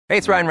Hey,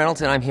 it's Ryan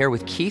Reynolds, and I'm here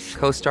with Keith,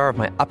 co-star of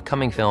my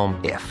upcoming film,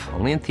 If,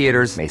 only in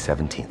theaters May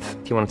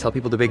 17th. Do you want to tell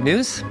people the big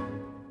news?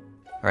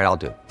 All right, I'll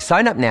do it.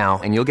 Sign up now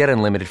and you'll get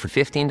unlimited for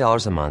 $15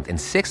 a month and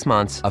 6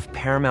 months of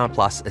Paramount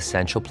Plus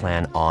Essential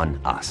Plan on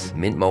us.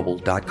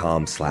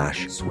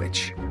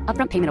 MintMobile.com/switch.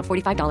 Upfront payment of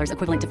 $45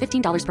 equivalent to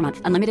 $15 per month.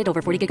 Unlimited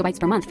over 40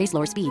 gigabytes per month. Face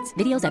lower speeds.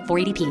 Videos at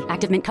 480p.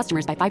 Active Mint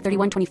customers by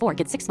 531.24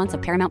 get 6 months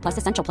of Paramount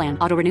Plus Essential Plan.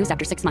 Auto renews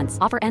after 6 months.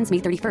 Offer ends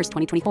May 31st,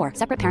 2024.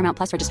 Separate Paramount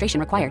Plus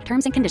registration required.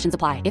 Terms and conditions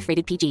apply if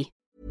rated PG.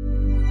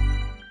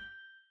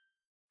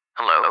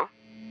 Hello?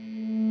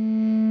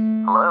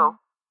 Hello?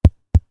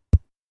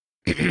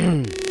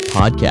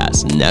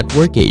 Podcast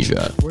Network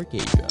Asia.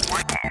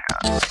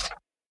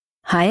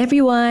 Hi,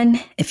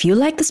 everyone. If you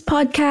like this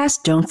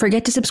podcast, don't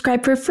forget to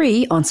subscribe for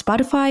free on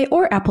Spotify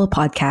or Apple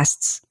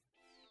Podcasts.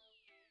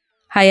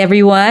 Hi,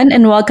 everyone,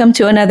 and welcome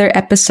to another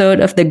episode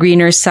of The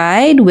Greener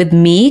Side with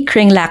me,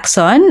 Kring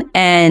Lacson.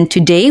 And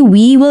today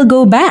we will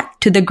go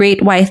back to the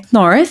Great White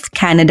North,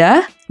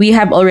 Canada. We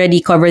have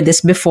already covered this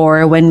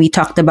before when we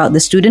talked about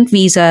the student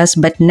visas,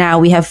 but now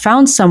we have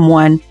found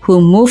someone who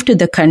moved to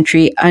the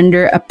country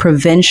under a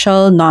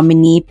provincial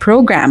nominee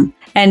program.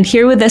 And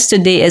here with us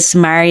today is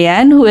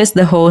Marianne, who is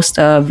the host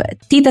of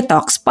Tita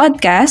Talks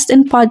podcast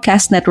and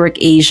Podcast Network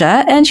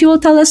Asia, and she will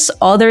tell us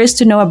all there is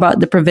to know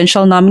about the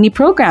provincial nominee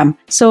program.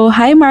 So,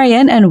 hi,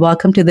 Marianne, and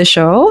welcome to the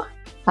show.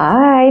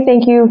 Hi,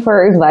 thank you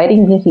for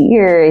inviting me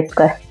here.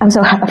 I'm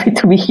so happy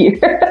to be here.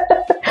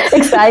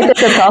 Excited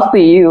to talk to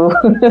you.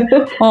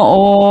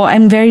 Oh,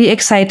 I'm very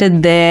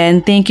excited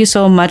then. Thank you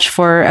so much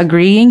for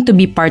agreeing to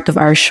be part of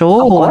our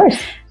show. Of course.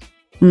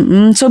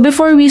 So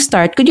before we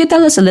start, could you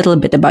tell us a little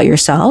bit about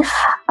yourself?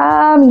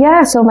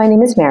 So my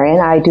name is Marian.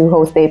 I do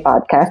host a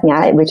podcast,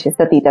 which is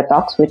the Tita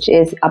Talks, which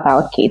is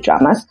about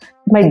K-dramas.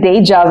 My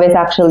day job is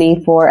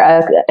actually for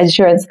an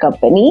insurance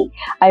company.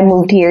 I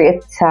moved here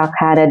to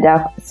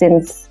Canada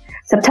since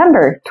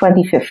September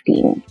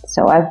 2015.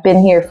 So I've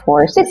been here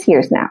for 6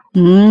 years now.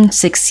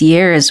 6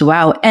 years,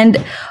 wow.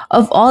 And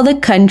of all the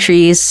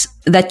countries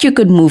that you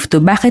could move to,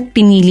 bakit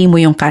pinili mo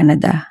yung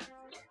Canada?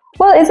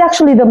 Well, it's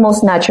actually the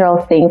most natural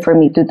thing for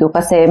me to do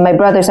kasi my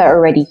brothers are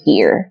already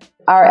here.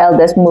 Our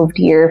eldest moved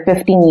here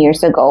 15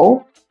 years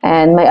ago,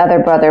 and my other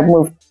brother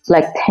moved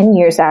like 10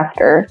 years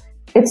after.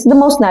 It's the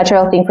most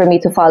natural thing for me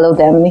to follow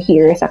them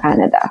here sa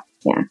Canada.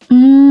 Yeah.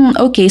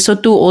 Okay, so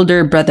 2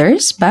 older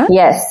brothers ba?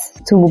 Yes,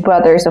 2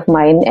 brothers of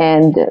mine,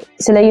 and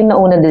sila yung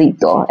nauna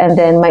dito. And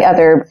then my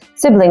other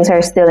siblings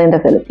are still in the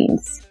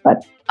Philippines.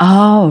 But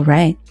oh,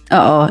 right.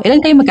 Oo.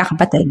 Ilan kayo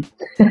magkakapatid?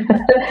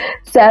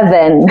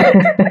 7.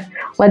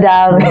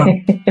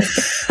 Madami.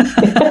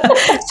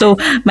 So,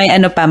 may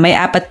 4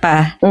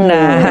 pa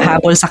na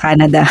hahabol sa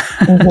Canada.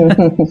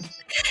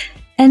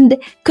 And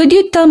could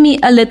you tell me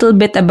a little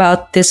bit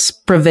about this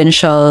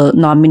provincial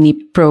nominee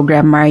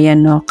program,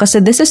 Marianne? No? Kasi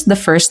this is the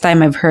first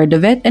time I've heard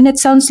of it, and it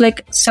sounds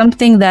like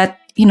something that,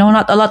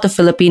 not a lot of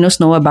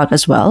Filipinos know about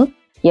as well.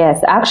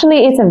 Yes,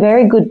 actually, it's a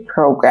very good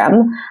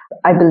program.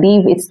 I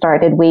believe it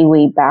started way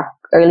back,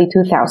 early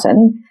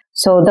 2000.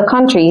 So the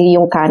country,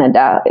 yung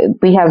Canada,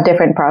 we have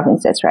different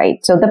provinces, right?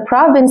 So the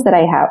province that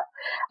I have,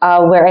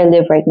 where I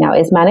live right now,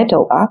 is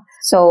Manitoba.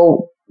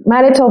 So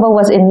Manitoba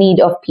was in need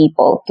of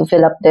people to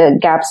fill up the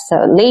gaps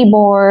sa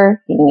labor,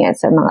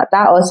 sa mga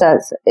tao,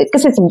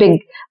 because it's a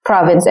big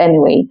province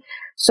anyway.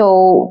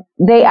 So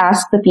they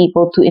asked the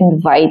people to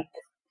invite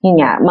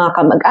mga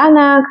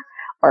kamag-anak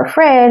or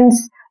friends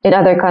in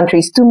other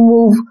countries to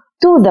move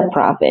to the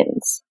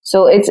province.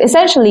 So it's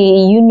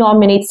essentially you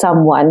nominate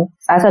someone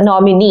as a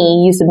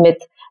nominee, you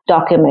submit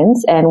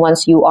documents, and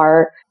once you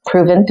are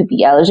proven to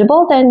be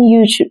eligible, then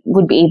you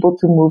would be able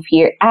to move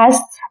here as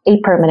a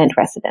permanent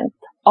resident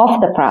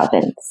of the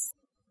province.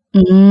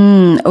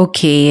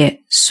 Okay.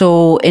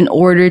 So in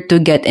order to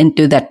get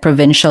into that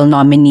provincial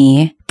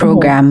nominee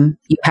program,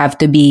 you have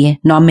to be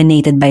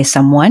nominated by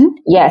someone?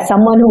 Yeah,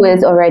 someone who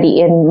is already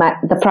in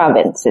the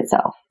province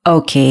itself.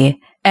 Okay.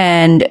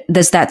 And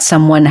does that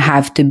someone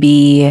have to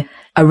be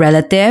a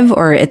relative,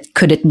 or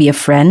could it be a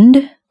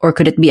friend, or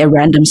could it be a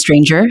random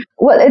stranger?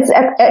 Well, it's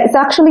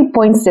actually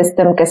point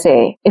system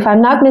kasi. If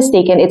I'm not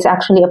mistaken, it's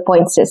actually a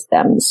point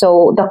system.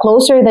 So the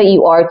closer that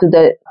you are to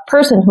the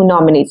person who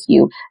nominates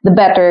you, the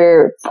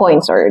better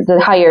points or the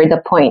higher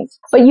the points.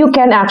 But you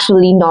can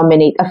actually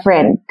nominate a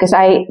friend because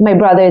my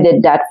brother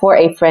did that for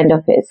a friend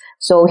of his.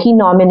 So he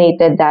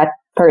nominated that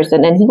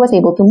person and he was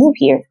able to move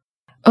here.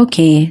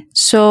 Okay.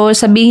 So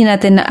sabihin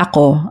natin na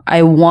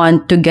I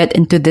want to get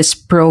into this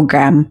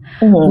program.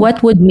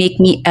 What would make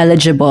me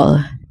eligible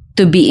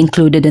to be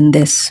included in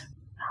this?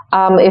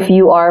 If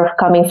you are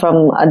coming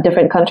from a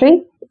different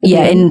country?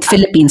 Yeah, in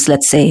Philippines,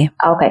 let's say.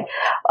 Okay.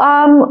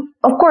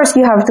 Of course,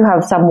 you have to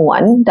have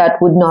someone that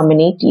would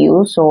nominate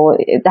you. So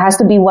it has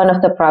to be one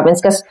of the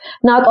provinces because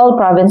not all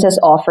provinces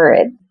offer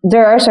it.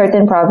 There are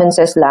certain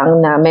provinces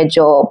lang na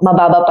medyo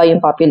mababa pa yung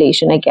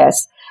population, I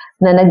guess,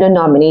 na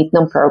nagno-nominate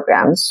ng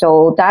programs.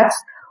 So that's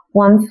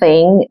one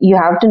thing, you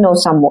have to know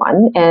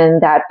someone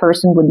and that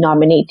person would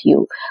nominate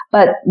you.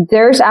 But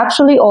there's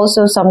actually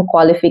also some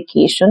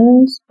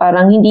qualifications.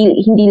 Parang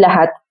hindi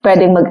lahat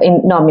pwedeng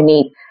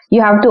mag-nominate.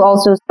 You have to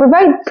also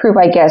provide proof,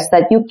 I guess,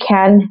 that you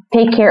can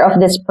take care of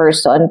this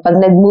person. Pag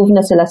nag-move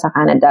na sila sa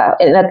Canada,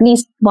 in at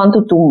least 1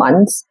 to 2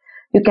 months,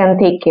 you can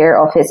take care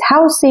of his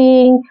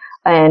housing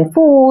and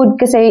food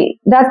kasi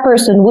that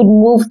person would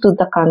move to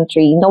the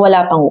country na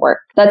wala pang work.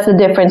 That's the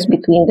difference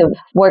between the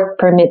work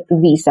permit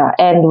visa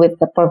and with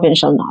the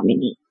provincial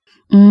nominee.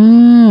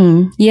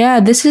 Yeah,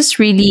 this is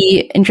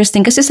really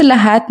interesting kasi sa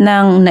lahat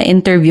ng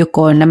na-interview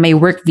ko na may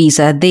work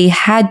visa, they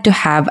had to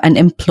have an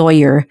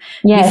employer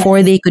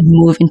before they could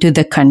move into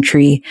the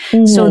country.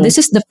 So this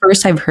is the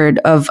first I've heard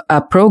of a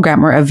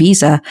program or a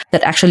visa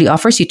that actually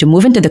offers you to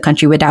move into the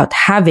country without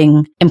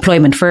having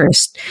employment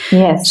first.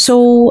 Yes.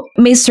 So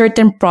may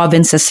certain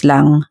provinces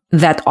lang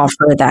that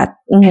offer that.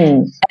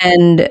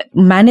 And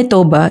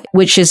Manitoba,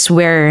 which is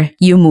where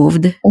you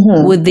moved,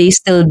 would they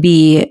still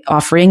be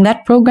offering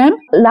that program?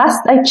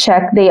 Last I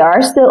checked, they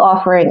are still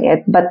offering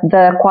it, but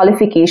the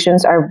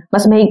qualifications are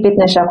mas mahigpit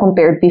na siya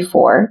compared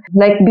before.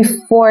 Like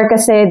before,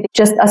 kasi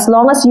just as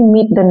long as you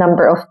meet the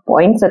number of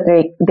points that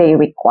they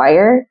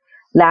require,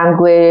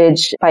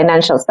 language,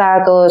 financial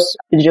status,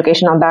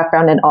 educational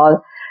background, and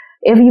all,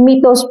 if you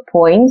meet those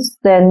points,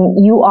 then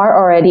you are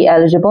already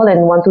eligible.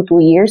 In 1 to 2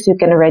 years, you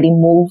can already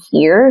move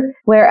here.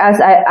 Whereas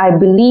I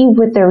believe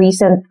with the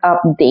recent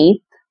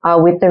update,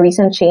 with the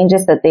recent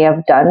changes that they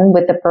have done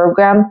with the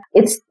program,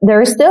 there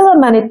is still a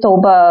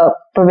Manitoba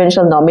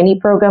provincial nominee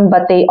program,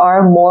 but they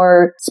are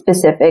more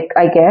specific,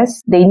 I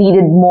guess. They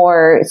needed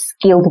more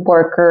skilled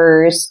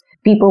workers,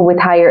 people with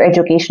higher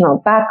educational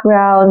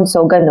background.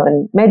 So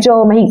ganun.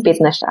 Medyo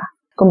mahigpit na siya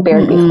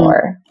compared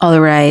before.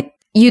 All right.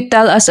 You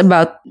tell us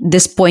about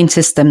this point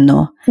system,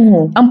 no?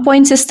 Ang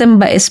point system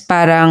ba is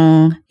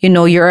parang,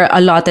 you're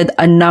allotted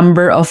a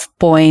number of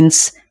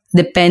points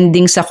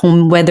depending sa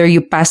kung whether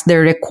you pass the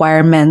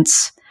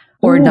requirements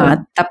or not.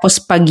 Tapos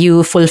pag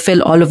you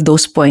fulfill all of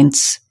those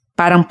points,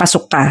 parang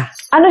pasok ka.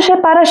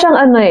 Para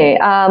siyang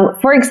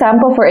for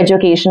example, for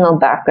educational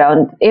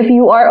background, if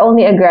you are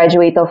only a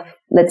graduate of,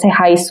 let's say,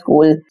 high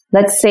school,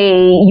 let's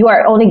say you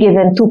are only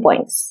given 2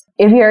 points.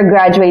 If you're a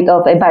graduate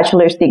of a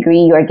bachelor's degree,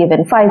 you are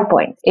given 5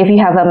 points. If you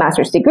have a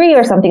master's degree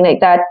or something like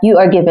that, you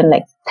are given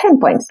like 10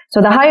 points.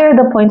 So the higher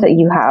the points that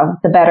you have,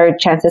 the better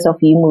chances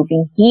of you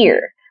moving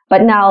here.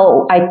 But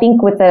now, I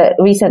think with the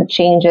recent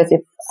changes,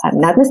 if I'm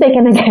not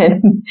mistaken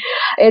again,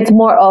 it's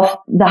more of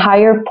the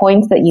higher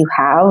points that you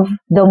have,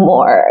 the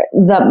more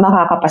the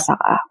makakapasa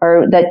ka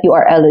or that you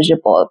are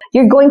eligible.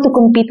 You're going to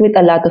compete with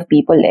a lot of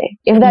people.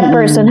 If that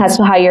person has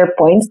higher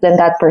points, then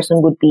that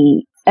person would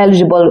be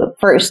eligible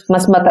first.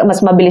 Mas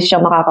mabilis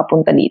siyang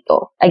makakapunta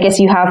dito. I guess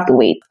you have to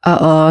wait.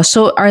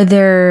 So are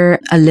there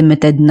a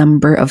limited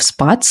number of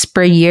spots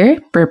per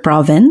year, per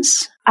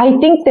province? I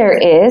think there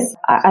is.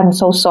 I'm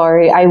so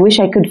sorry. I wish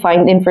I could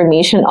find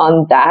information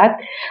on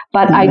that.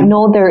 But I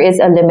know there is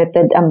a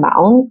limited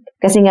amount.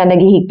 Kasi nga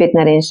naghihigpit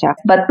na rin siya.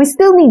 But we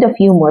still need a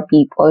few more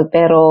people.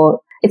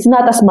 Pero it's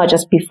not as much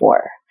as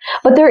before.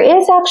 But there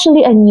is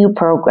actually a new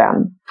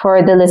program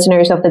for the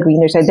listeners of the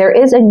Greener Side. There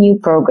is a new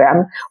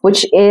program,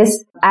 which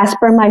is, as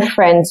per my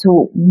friends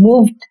who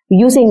moved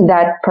using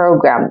that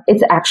program,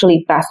 it's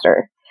actually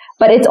faster.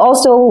 But it's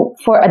also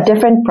for a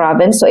different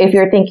province. So if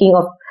you're thinking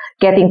of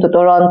getting to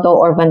Toronto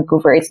or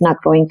Vancouver, it's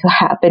not going to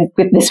happen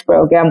with this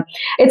program.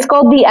 It's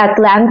called the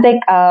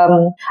Atlantic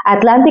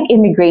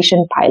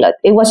Immigration Pilot.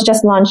 It was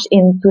just launched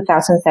in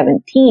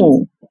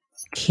 2017.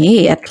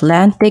 Okay,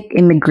 Atlantic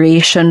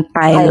Immigration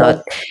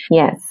Pilot.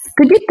 Yes.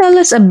 Could you tell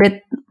us a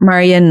bit,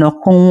 Marian,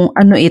 kung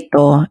ano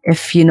ito,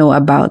 if you know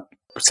about?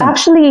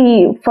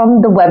 Actually,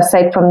 from the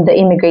website, from the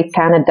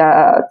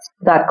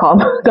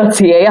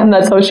immigratcanada.com.ca, I'm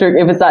not so sure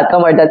if it's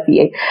 .com or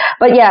 .ca.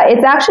 But yeah,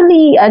 it's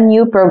actually a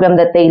new program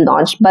that they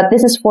launched, but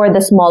this is for the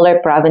smaller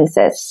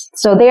provinces.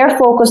 So they are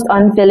focused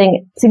on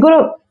filling,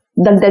 siguro,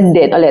 dagdag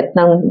din ulit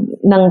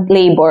ng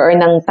labor or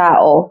ng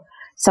tao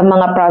sa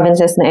mga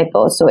provinces na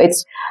ito. So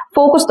it's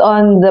focused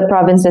on the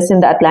provinces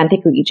in the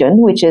Atlantic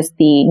region, which is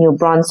the New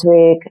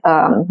Brunswick,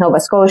 Nova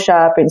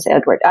Scotia, Prince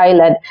Edward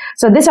Island.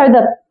 So these are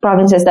the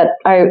provinces that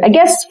are, I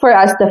guess, for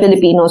us, the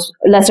Filipinos,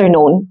 lesser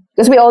known.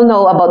 Because we all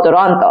know about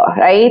Toronto,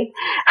 right?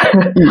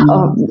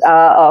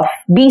 of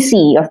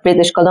BC, of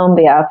British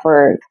Columbia,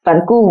 for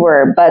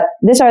Vancouver. But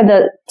these are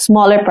the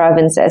smaller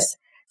provinces.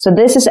 So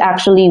this is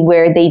actually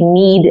where they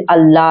need a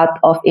lot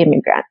of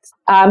immigrants.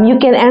 You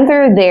can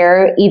enter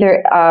there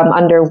either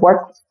under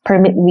work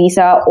permit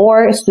visa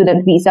or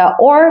student visa,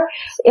 or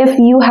if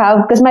you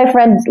have, because my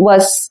friend the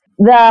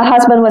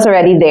husband was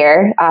already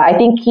there. I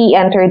think he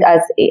entered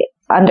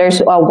under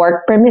a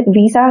work permit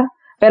visa,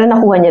 pero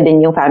nakuha niya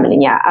din yung family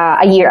niya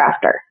a year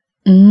after.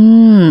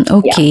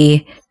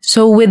 Okay. Yeah.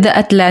 So with the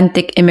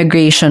Atlantic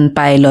Immigration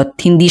Pilot,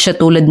 hindi siya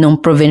tulad ng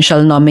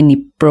Provincial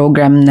Nominee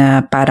Program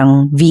na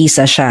parang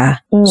visa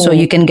siya. So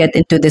you can get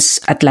into this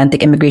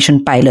Atlantic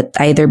Immigration Pilot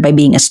either by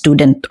being a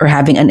student or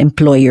having an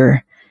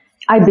employer.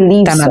 I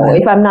believe Tama so, ba?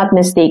 if I'm not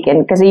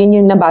mistaken. Kasi yun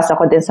yung nabasa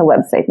ko din sa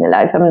website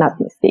nila, if I'm not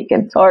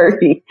mistaken.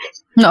 Sorry.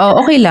 No,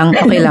 okay lang.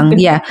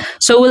 Yeah.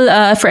 So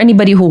for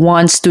anybody who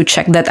wants to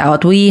check that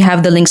out, we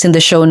have the links in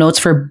the show notes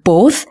for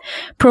both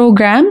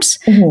programs.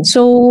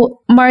 So,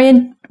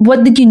 Marian,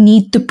 what did you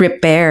need to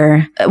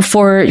prepare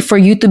for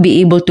you to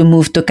be able to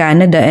move to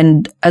Canada,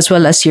 and as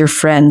well as your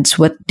friends?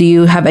 What do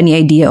you have any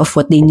idea of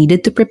what they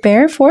needed to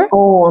prepare for?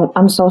 Oh,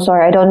 I'm so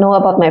sorry. I don't know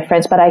about my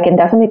friends, but I can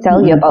definitely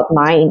tell you about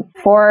mine.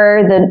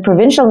 For the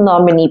provincial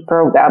nominee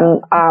program,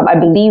 I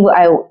believe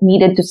I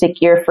needed to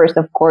secure first,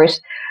 of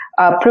course,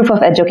 proof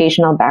of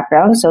educational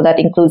background. So that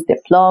includes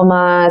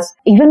diplomas,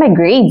 even my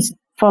grades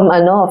from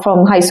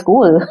high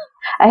school.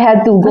 I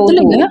had to go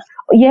to.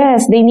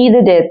 Yes, they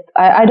needed it.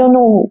 I don't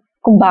know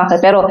kung bakit,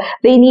 pero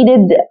they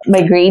needed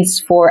my grades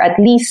for at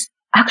least,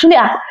 actually,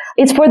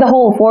 it's for the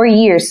whole 4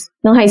 years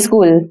ng high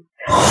school.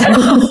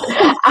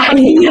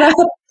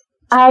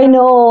 I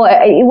know,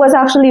 it was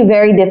actually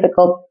very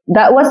difficult.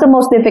 That was the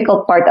most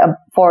difficult part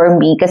for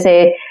me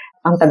kasi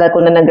ang tagal ko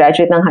na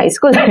nag-graduate ng high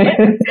school.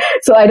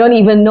 So I don't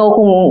even know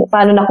kung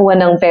paano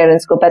nakuha ng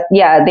parents ko. But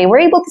yeah, they were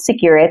able to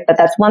secure it. But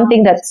that's one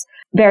thing that's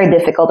very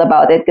difficult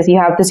about it because you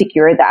have to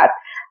secure that.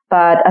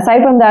 But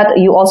aside from that,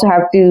 you also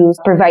have to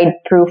provide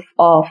proof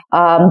of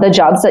the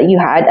jobs that you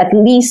had at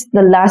least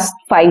the last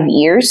 5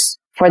 years,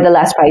 for the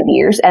last 5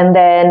 years. And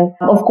then,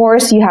 of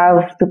course, you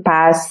have to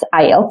pass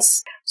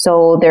IELTS.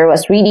 So there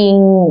was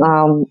reading,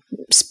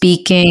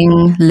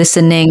 speaking,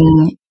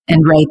 listening,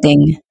 and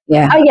writing.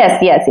 Yeah.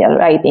 Yes,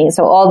 writing.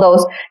 So all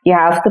those you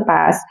have to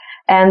pass.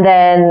 And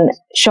then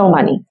show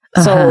money.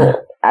 So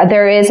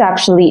there is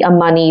actually a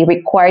money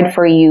required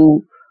for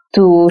you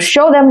to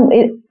show them.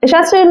 It's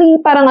actually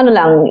parang ano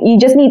lang, you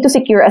just need to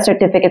secure a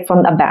certificate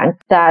from a bank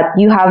that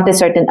you have this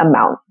certain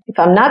amount. If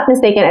I'm not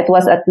mistaken, it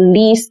was at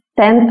least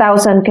 10,000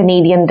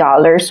 Canadian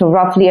dollars, so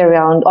roughly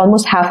around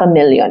almost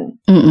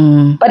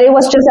 $500,000. But it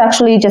was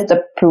just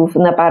a proof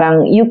na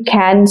parang you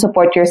can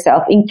support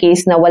yourself in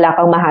case na wala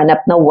kang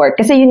mahanap na work.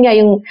 Kasi yun nga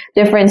yung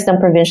difference ng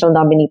provincial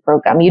nominee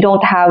program. You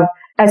don't have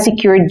a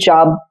secured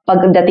job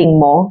pagdating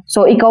mo.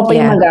 So, ikaw pa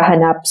yung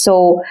maghahanap.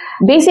 So,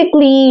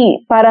 basically,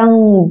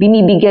 parang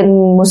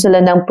binibigyan mo sila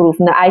ng proof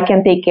na I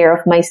can take care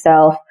of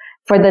myself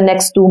for the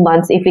next 2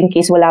 months if in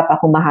case wala pa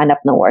akong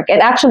mahanap ng work.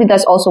 And actually,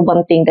 that's also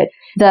one thing that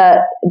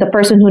the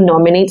person who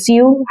nominates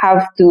you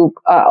have to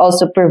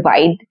also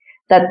provide,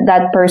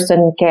 that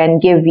person can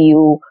give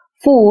you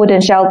food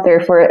and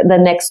shelter for the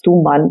next 2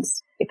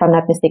 months. If I'm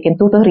not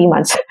mistaken, 2 to 3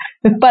 months.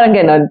 Parang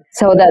ganon.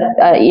 So that,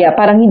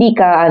 parang hindi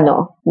ka,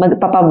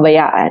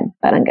 magpapabayaan.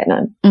 Parang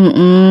ganon.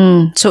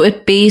 So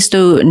it pays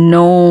to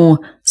know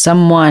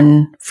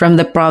someone from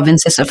the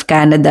provinces of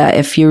Canada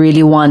if you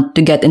really want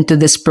to get into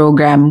this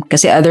program,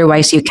 kasi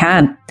otherwise you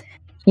can't.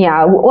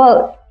 Yeah,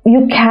 well,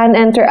 you can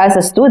enter as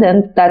a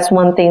student. That's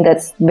one thing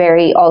that's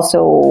very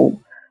also,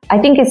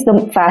 I think it's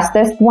the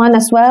fastest one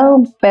as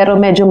well, pero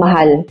medyo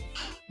mahal.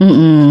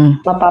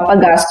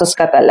 Mapapagastos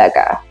ka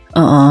talaga.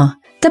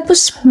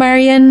 Tapos,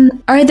 Marian,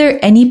 are there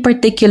any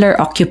particular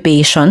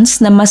occupations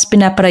na mas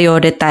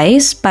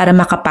pinaprioritize para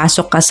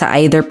makapasok ka sa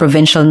either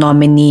provincial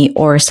nominee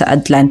or sa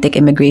Atlantic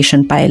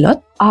Immigration Pilot?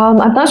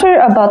 I'm not sure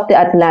about the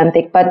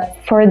Atlantic, but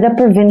for the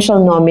provincial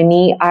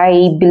nominee,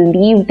 I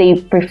believe they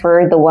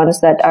prefer the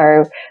ones that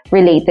are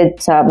related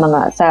sa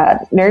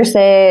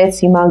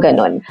nurses, yung mga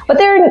ganon. But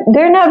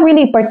they're not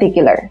really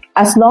particular.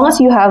 As long as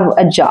you have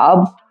a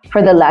job for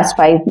the last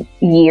 5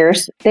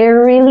 years, they're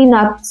really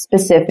not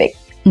specific.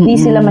 Hindi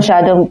sila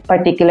masyadong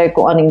particular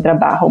kung ano yung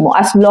trabaho mo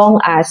as long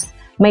as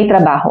may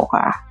trabaho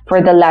ka for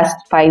the last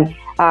 5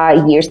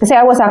 years. Kasi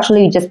I was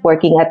actually just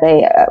working at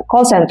a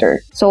call center.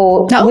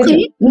 So,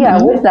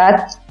 with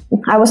that,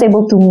 I was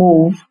able to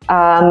move.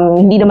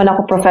 Hindi naman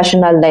ako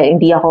professional,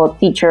 hindi ako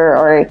teacher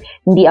or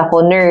hindi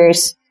ako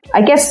nurse.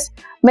 I guess,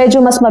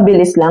 medyo mas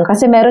mabilis lang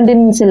kasi meron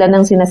din sila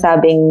ng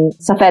sinasabing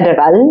sa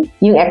federal,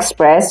 yung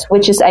express,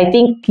 which is, I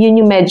think, yun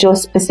yung medyo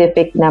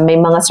specific na may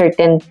mga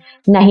certain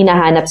na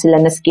hinahanap sila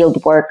na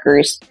skilled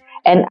workers.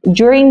 And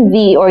during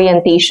the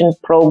orientation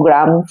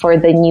program for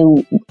the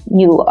new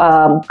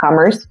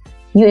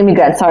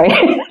immigrants, sorry.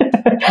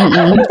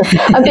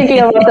 I'm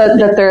thinking about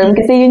the term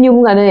kasi yun yung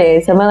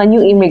sa mga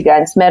new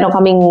immigrants, meron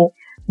kaming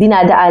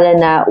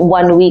dinadaanan na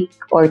 1 week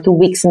or 2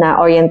 weeks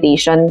na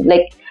orientation.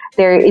 Like,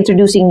 they're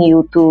introducing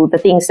you to the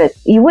things that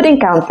you would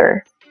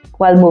encounter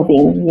while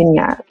moving, yun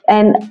nga.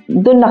 And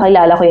doon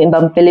nakilala ko yung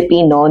ibang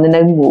Filipino na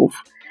nag-move.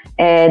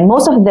 And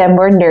most of them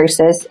were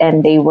nurses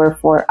and they were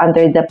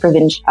under the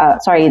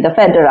the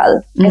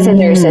federal. Kasi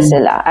nurses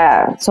sila.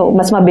 So,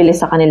 mas mabilis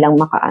sa kanilang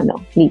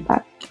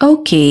lipat.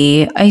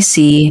 Okay, I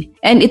see.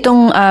 And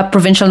itong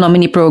provincial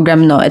nominee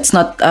program, no, it's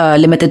not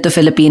limited to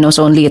Filipinos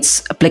only.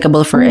 It's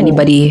applicable for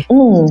anybody,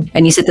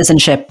 any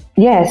citizenship.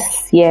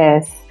 Yes.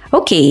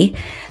 Okay.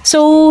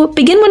 So,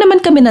 bigyan mo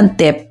naman kami ng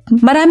tip.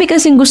 Marami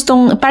kasing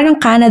gustong, parang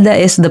Canada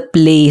is the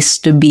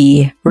place to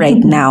be right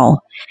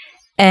now.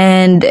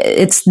 And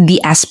it's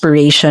the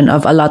aspiration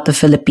of a lot of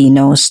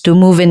Filipinos to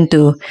move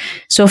into.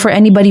 So, for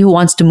anybody who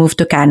wants to move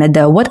to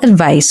Canada, what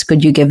advice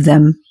could you give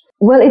them?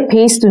 Well, it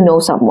pays to know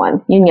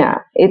someone. Yun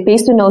nga. It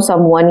pays to know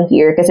someone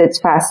here because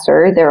it's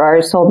faster. There are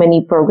so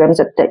many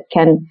programs that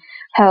can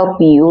help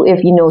you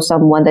if you know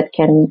someone that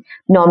can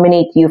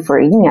nominate you for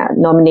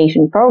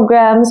nomination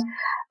programs.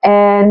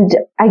 And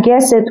I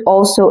guess it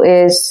also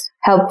is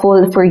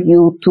helpful for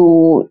you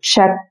to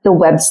check the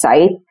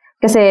website.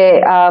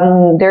 Kasi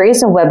there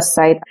is a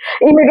website,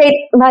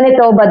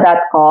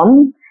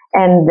 immigratemanitoba.com,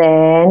 and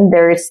then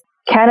there's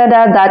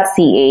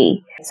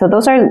canada.ca. So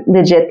those are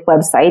legit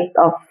website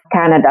of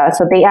Canada.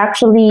 So they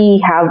actually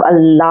have a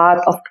lot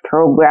of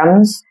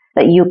programs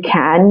that you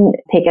can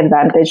take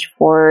advantage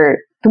for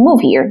to move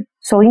here.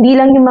 So hindi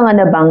lang yung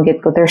mga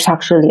nabanggit ko, there's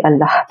actually a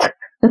lot.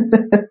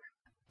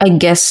 I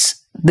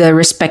guess the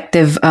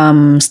respective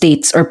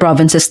states or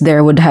provinces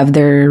there would have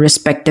their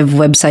respective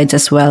websites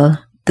as well,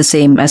 the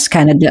same as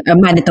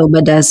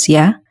Manitoba does,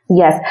 yeah?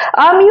 Yes.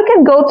 You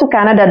can go to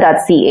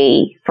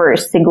canada.ca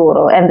first,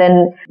 siguro, and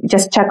then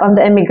just check on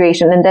the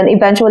immigration, and then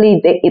eventually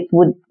it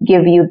would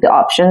give you the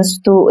options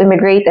to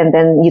immigrate, and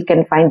then you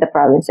can find the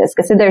provinces.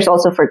 Because there's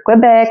also for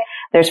Quebec,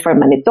 there's for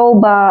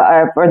Manitoba,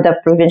 or for the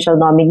provincial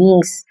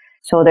nominees.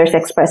 So there's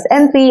express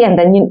entry, and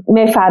then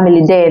may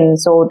family din.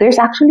 So there's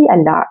actually a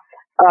lot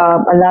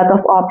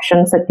of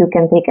options that you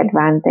can take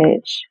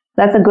advantage.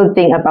 That's a good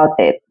thing about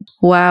it.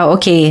 Wow.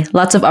 Okay.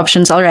 Lots of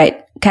options. All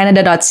right.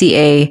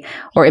 Canada.ca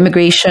or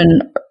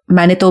Immigration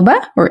Manitoba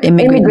or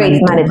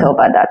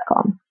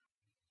immigratemanitoba.com.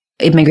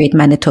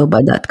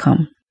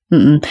 Immigratemanitoba.com.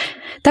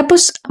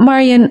 Tapos,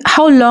 Marian,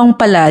 how long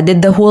pala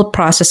did the whole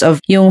process of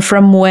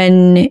from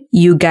when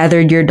you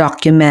gathered your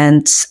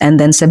documents and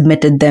then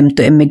submitted them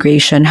to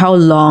immigration, how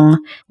long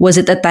was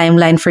it a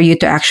timeline for you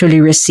to actually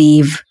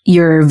receive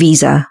your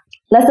visa?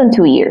 Less than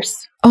 2 years.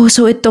 Oh,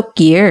 so it took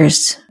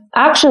years.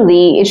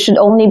 Actually, it should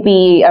only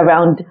be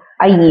around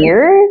a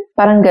year.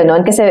 Parang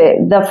ganon. Kasi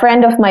the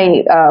friend of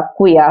my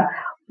kuya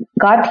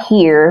got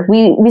here.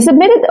 We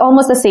submitted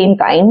almost the same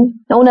time.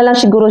 Nauna lang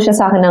siguro siya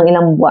sa akin ng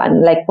ilang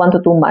buwan, like 1 to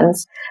 2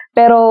 months.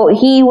 Pero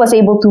he was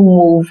able to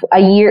move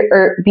a year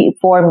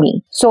before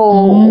me.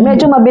 So,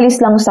 medyo mabilis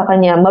lang sa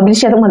kanya.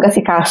 Mabilis siya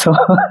mag-asikaso.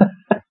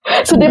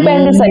 So,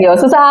 depende sa'yo.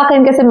 So, sa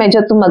akin kasi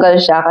medyo tumagal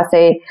siya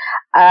kasi,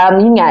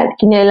 yun nga,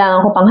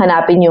 kinailangan ko pang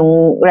hanapin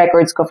yung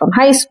records ko from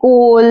high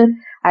school.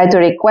 I had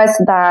to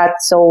request that.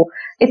 So,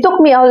 it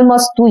took me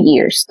almost 2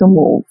 years to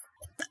move.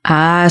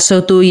 So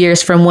 2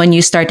 years from when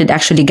you started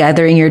actually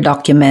gathering your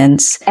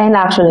documents. And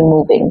actually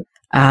moving.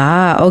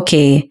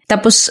 Okay.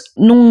 Tapos,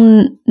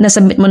 nung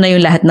nasubmit mo na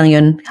yung lahat ng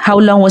yun, how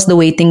long was the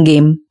waiting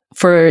game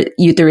for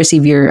you to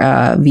receive your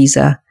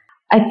visa?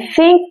 I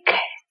think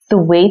the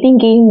waiting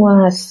game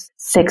was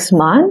 6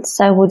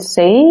 months, I would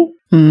say.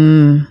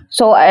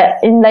 So,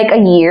 in like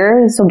a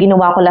year, so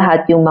ginawa ko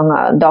lahat yung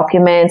mga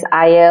documents,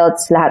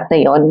 IELTS, lahat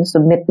na yon,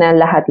 submit na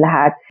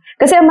lahat-lahat.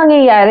 Kasi ang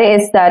mangyayari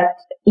is that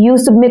you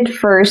submit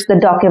first the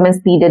documents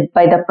needed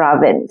by the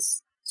province.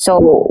 So,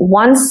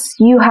 once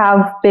you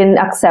have been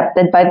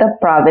accepted by the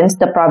province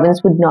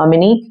would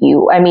nominate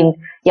you.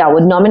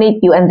 Would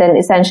nominate you, and then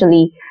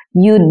essentially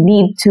you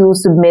need to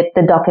submit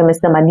the documents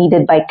naman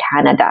needed by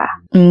Canada.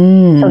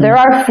 So there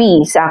are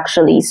fees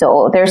actually.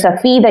 So there's a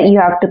fee that you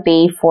have to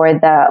pay for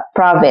the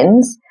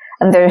province,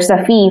 and there's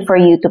a fee for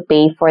you to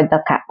pay for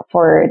the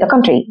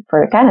country,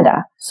 for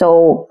Canada.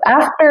 So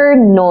after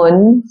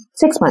noon,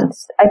 6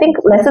 months. I think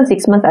less than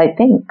 6 months, I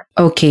think.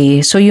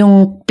 Okay, so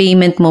yung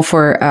payment mo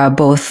for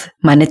both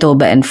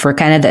Manitoba and for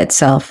Canada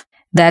itself,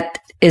 that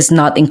is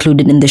not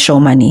included in the show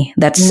money.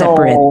 That's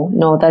separate.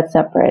 No, that's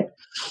separate.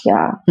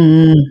 Yeah.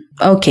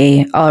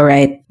 Okay. All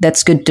right.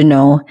 That's good to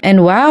know.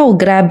 And wow,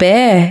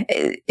 grabe.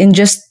 In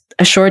just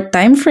a short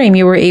time frame,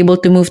 you were able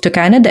to move to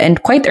Canada,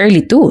 and quite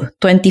early too.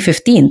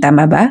 2015,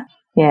 tama ba?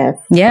 Yes.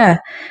 Yeah.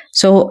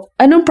 So,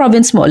 anong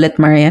province mo ulit,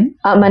 Marian?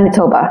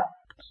 Manitoba.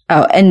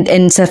 Oh,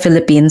 and sa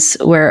Philippines,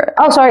 where...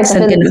 Oh, sorry, sa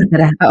Philippines.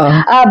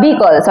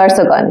 Bicol,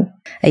 Sorsogon.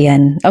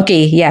 Ayan.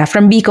 Okay, yeah.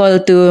 From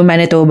Bicol to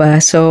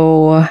Manitoba.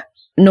 So,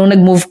 nung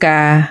nag-move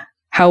ka,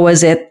 how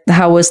was it?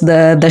 How was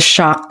the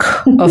shock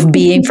of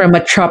being from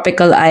a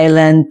tropical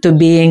island to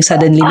being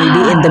suddenly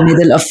maybe in the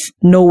middle of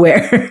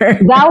nowhere?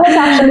 That was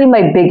actually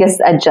my biggest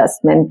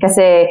adjustment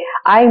kasi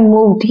I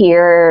moved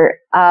here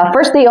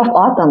first day of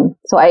autumn.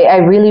 So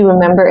I really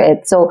remember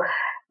it. So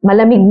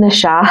malamig na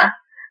siya.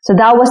 So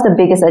that was the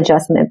biggest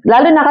adjustment.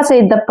 Lalo na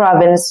kasi the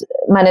province,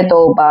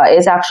 Manitoba,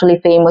 is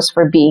actually famous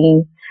for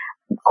being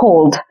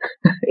cold.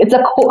 It's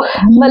a cold,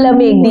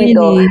 malamig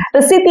dito. Really?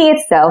 The city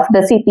itself,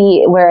 the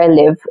city where I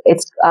live,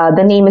 it's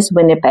the name is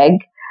Winnipeg,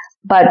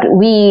 but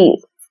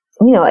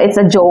it's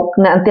a joke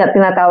na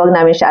tinatawag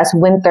namin siya as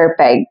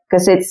Winterpeg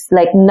because it's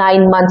like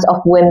 9 months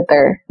of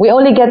winter. We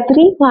only get 3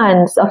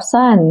 months of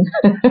sun.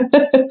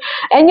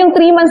 And yung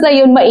 3 months na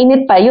yun,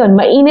 mainit pa yun.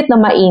 Mainit na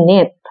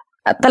mainit.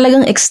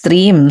 Talagang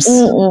extremes.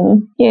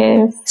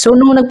 Yes. So,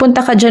 nung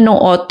nagpunta ka dyan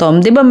nung autumn,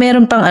 di ba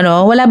meron pang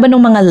wala ba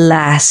nung mga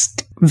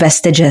last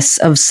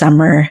vestiges of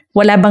summer?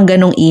 Wala bang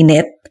ganong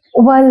init?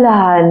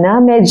 Wala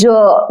na.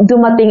 Medyo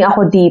dumating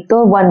ako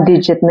dito, 1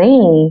 digit na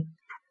eh.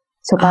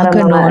 So, parang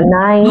mga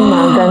 9,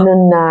 mga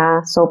ganun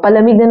na. So,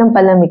 palamig na ng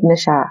palamig na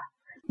siya.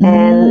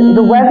 And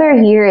the weather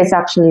here is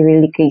actually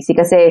really crazy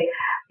kasi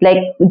like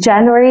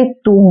January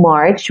to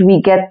March, we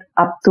get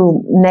up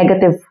to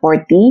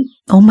 -40.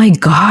 Oh my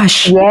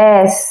gosh.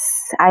 Yes,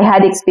 I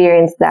had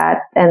experienced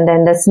that. And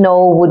then the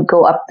snow would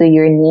go up to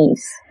your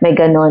knees. May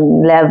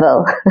ganon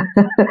level.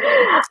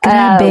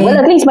 Grabe. Well,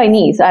 at least my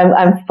knees.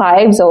 I'm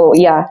 5, so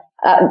yeah.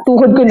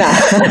 Tuhod ko na.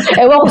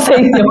 Ewan ko sa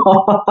inyo.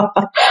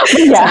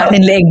 Sa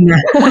akin, leeg na.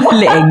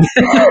 Leeg.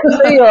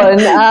 So yun,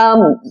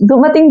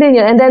 dumating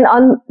din yun. And then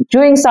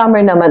during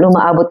summer naman,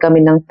 umaabot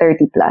kami ng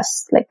 30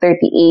 plus, like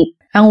 38.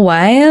 Ang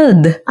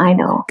wild. I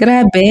know.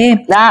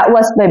 Grabe. That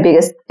was my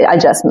biggest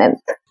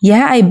adjustment.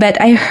 Yeah, I bet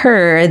I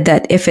heard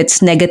that if it's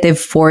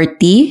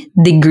 -40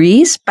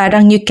 degrees,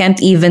 parang you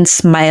can't even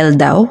smile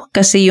daw.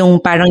 Kasi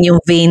parang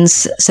yung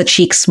veins sa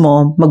cheeks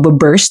mo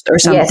magbo-burst or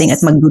something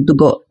at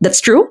magdudugo.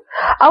 That's true?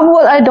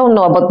 Well, I don't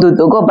know about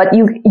dudugo, but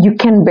you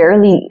can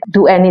barely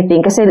do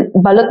anything kasi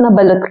balot na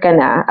balot ka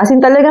na. As in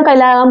talagang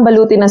kailangan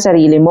balutin ang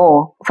sarili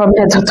mo from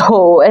head to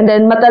toe. And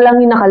then mata lang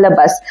yung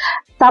nakalabas.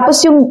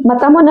 Tapos yung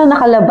mata mo na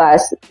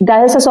nakalabas,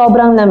 dahil sa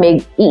sobrang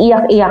lamig,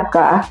 iiyak-iyak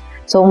ka.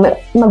 So,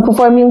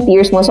 mag-perform yung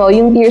tears mo. So,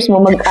 yung tears mo,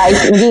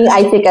 maging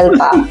icicle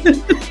pa.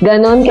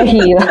 Ganon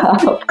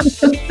kahirap.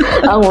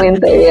 Ang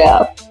winter,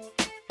 yeah.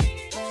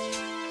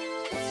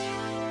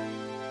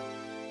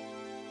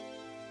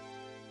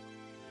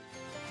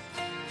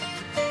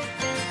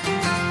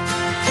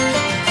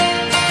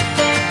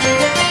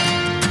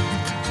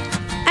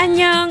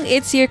 Annyeong,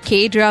 it's your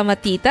K-drama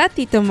tita,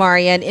 Tita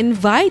Marian,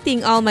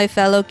 inviting all my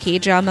fellow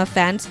K-drama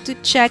fans to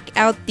check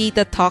out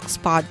Tita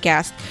Talks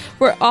podcast,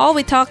 where all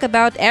we talk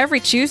about every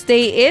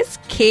Tuesday is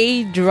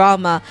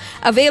K-drama.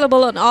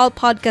 Available on all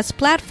podcast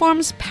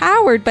platforms,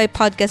 powered by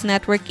Podcast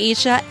Network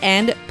Asia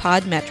and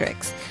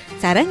Podmetrics.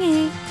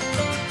 Sarange!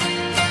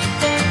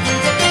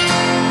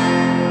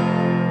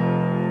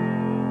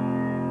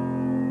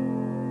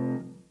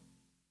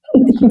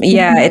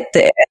 Yeah,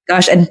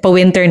 gosh, and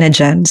pa-winter na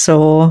dyan.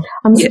 So,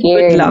 I'm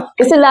scared. Good luck.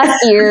 Kasi last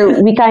year,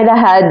 we kind of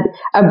had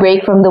a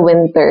break from the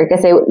winter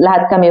kasi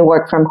lahat kami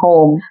work from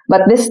home.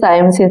 But this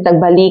time, since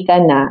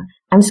nagbalikan na,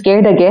 I'm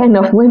scared again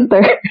of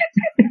winter.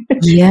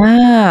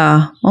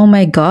 Yeah. Oh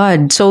my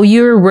God. So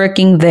you're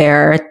working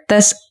there.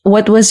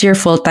 What was your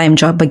full-time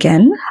job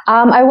again?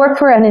 I work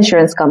for an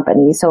insurance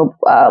company. So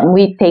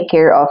we take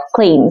care of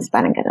claims,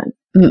 parang ganun.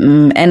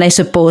 And I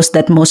suppose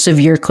that most of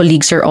your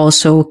colleagues are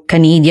also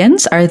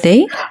Canadians, are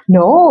they?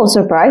 No,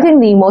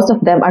 surprisingly, most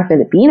of them are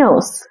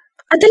Filipinos.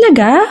 Ah,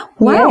 talaga?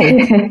 Wow.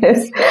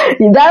 Yes.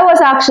 That was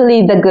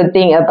actually the good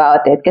thing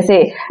about it.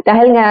 Kasi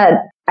dahil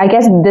nga, I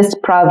guess this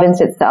province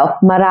itself,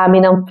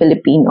 marami ng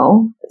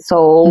Filipino.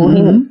 So,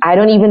 I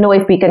don't even know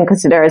if we can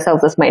consider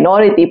ourselves as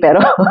minority, pero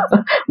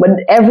but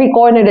every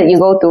corner that you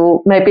go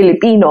to, may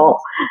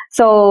Filipino.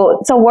 So,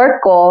 sa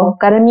work ko,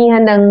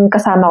 karamihan ng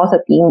kasama ko sa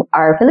team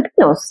are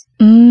Filipinos.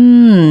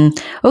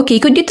 Okay,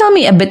 could you tell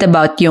me a bit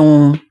about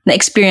yung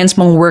na-experience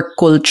mong work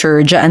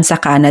culture dyan sa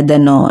Canada,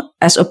 no?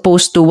 As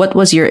opposed to what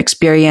was your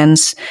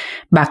experience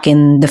back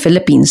in the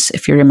Philippines,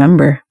 if you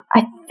remember?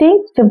 I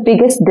think the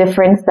biggest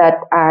difference that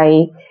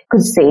I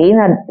could say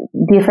na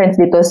difference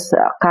dito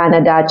sa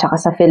Canada at saka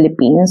sa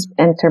Philippines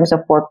in terms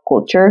of work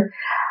culture,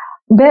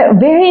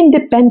 very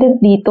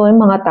independent dito yung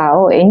mga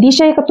tao. Hindi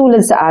siya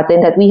katulad sa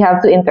atin that we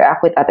have to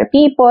interact with other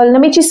people na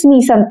may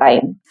chismisan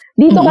time.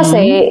 Dito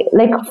kasi,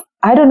 like,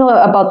 I don't know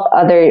about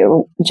other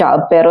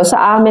job, pero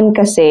sa amin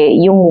kasi,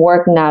 yung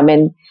work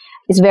namin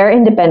is very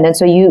independent.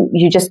 So you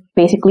just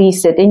basically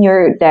sit in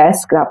your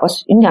desk,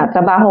 tapos yun nga,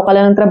 trabaho ka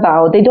lang ng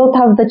trabaho. They don't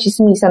have the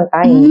chismisan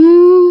time.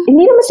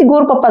 Hindi naman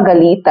siguro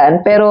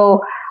papagalitan,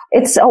 pero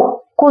it's a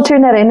culture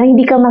na rin na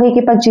hindi ka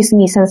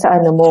makikipag-chismisan sa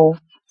ano mo,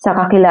 sa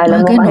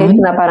kakilala mo, kahit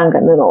na parang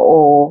gano'n.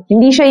 Oo.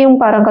 Hindi siya yung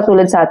parang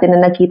katulad sa atin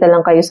na nagkita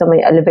lang kayo sa may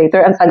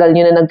elevator, ang tagal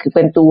nyo na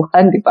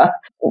nagkikwentuhan, di ba?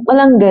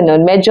 Walang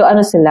gano'n. Medyo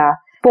sila,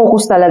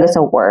 focus talaga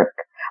sa work.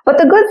 But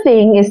the good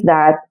thing is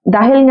that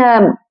dahil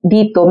nga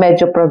dito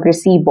medyo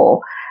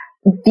progresibo,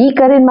 di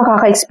ka rin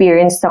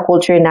makaka-experience sa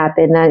culture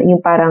natin na yung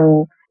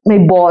parang may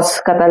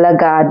boss ka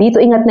talaga. Dito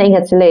ingat na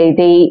ingat sila eh.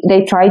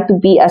 They try to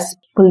be as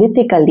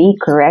politically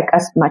correct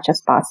as much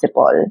as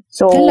possible.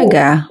 So,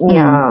 talaga?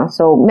 Yeah.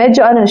 So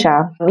medyo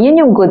siya.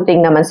 Yun yung good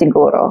thing naman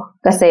siguro.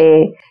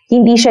 Kasi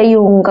hindi siya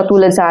yung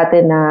katulad sa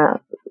atin na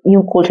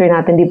yung culture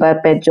natin, di ba,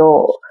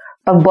 medyo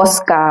pag boss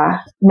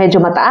ka,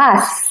 medyo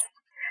mataas.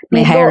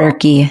 May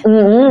hierarchy.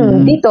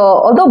 Dito,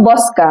 although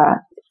boss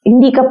ka,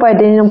 hindi ka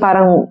pwede yung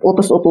parang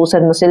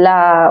utos-utusan mo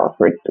sila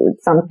or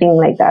something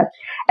like that.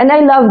 And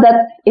I love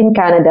that in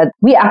Canada,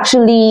 we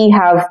actually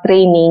have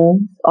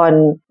training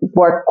on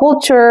work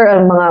culture,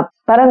 and mga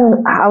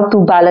parang how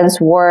to balance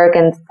work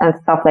and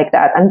stuff like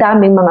that. Ang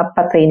daming mga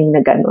pa-training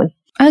na ganun.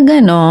 Ah,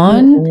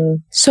 ganon?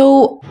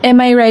 So, am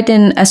I right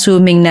in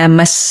assuming na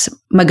mas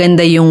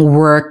maganda yung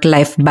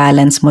work-life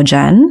balance mo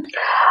dyan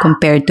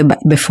compared to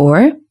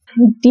before?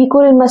 Hindi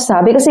ko rin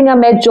masabi kasi nga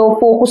medyo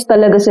focus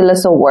talaga sila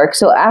sa work.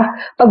 So,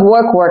 pag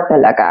work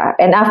talaga.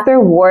 And after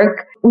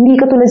work, hindi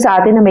katulad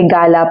sa atin na may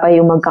gala pa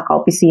yung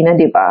magkaka-opisina,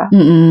 di ba?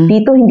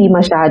 Dito hindi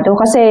masyado.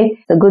 Kasi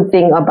the good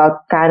thing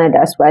about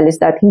Canada as well is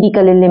that hindi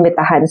ka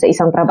lilimitahan sa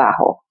isang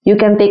trabaho. You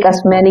can take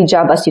as many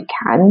jobs as you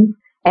can.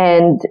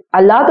 And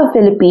a lot of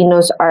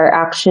Filipinos are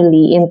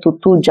actually into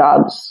 2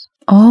 jobs.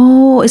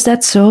 Oh, is that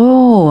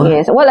so?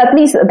 Yes. Well, at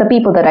least the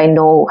people that I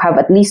know have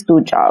at least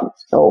 2 jobs.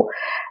 So,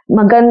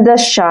 maganda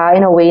siya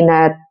in a way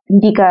na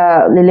hindi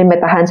ka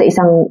lilimitahan sa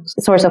isang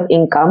source of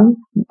income.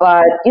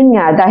 But yun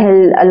nga,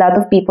 dahil a lot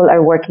of people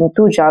are working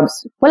 2 jobs,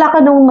 wala ka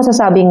nung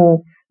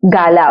masasabing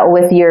gala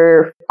with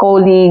your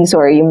colleagues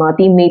or yung mga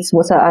teammates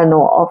mo sa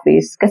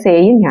office.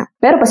 Kasi yun nga,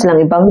 pero pa silang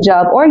ibang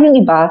job or yung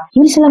iba,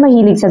 hindi sila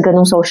mahilig sa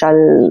ganung social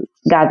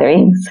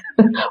gatherings.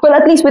 Well,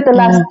 at least with the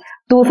last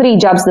 2-3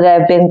 jobs that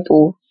I've been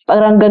to,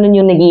 parang ganun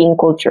yung naging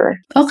culture.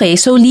 Okay,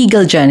 so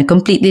legal dyan,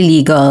 completely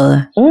legal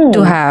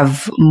to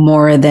have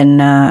more than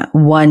 1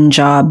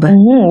 job.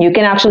 You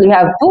can actually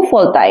have 2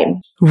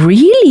 full-time.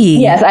 Really?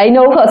 Yes, I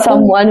know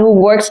someone who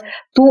works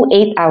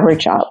 2 8-hour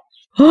jobs.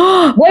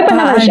 Boy pa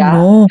naman siya.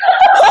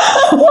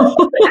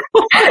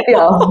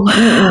 Yeah.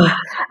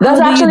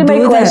 That's actually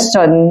my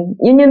question.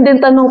 Yun din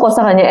tanong ko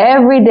sa kanya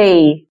every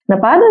day. Na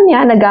paano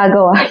niya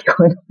nagagawa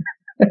yun?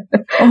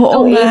 2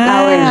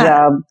 8-hour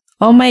job.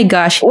 Oh my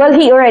gosh. Well,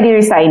 he already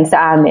resigned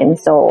sa amin.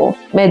 So,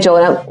 medyo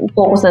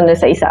focus na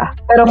sa isa.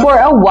 Pero for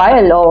a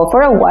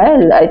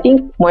while, I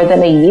think more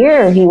than a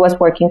year, he was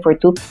working for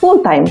 2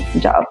 full-time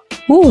jobs.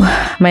 Oh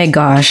my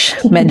gosh.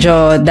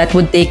 Medyo that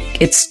would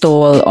take its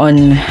toll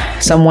on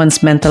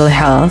someone's mental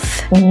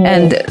health.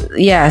 And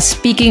yeah,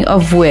 speaking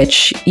of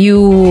which,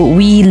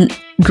 we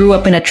grew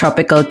up in a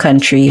tropical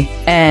country,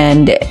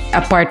 and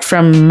apart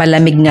from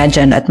malamig nga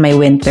dyan at may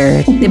winter,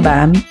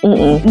 diba?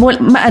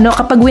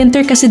 Kapag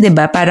winter kasi,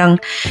 diba,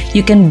 parang you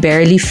can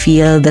barely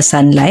feel the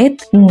sunlight.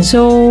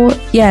 So,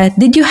 yeah,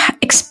 did you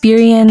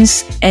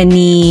experience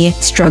any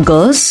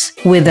struggles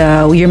with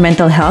your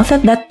mental health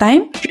at that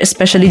time,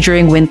 especially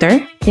during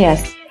winter?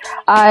 Yes.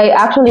 I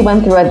actually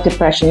went through a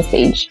depression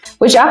stage,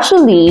 which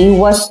actually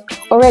was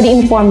already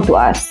informed to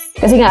us.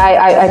 Kasi nga,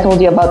 I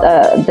told you about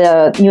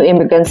the new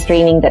immigrants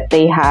training that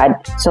they had.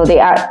 So they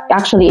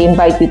actually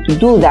invite you to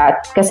do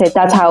that kasi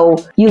that's how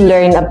you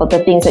learn about the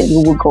things that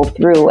you will go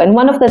through. And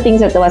one of the things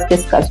that was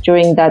discussed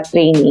during that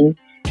training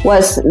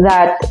was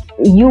that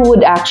you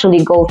would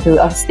actually go through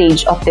a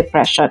stage of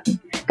depression.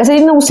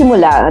 Kasi nung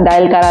simula,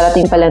 dahil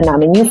kararating pa lang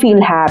namin, you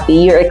feel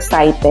happy, you're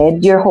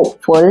excited, you're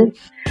hopeful.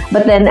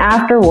 But then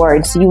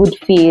afterwards, you would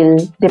feel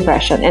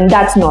depression. And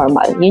that's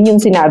normal. Yun yung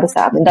sinabi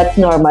sa amin. That's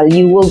normal.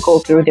 You will go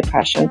through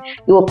depression.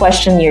 You will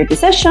question your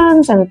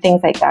decisions and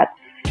things like that.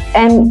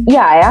 And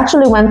yeah, I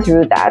actually went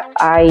through that.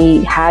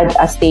 I had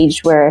a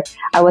stage where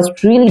I was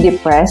really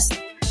depressed.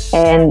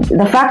 And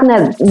the fact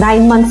na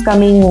 9 months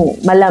kaming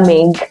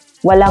malamig,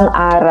 walang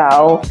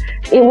araw,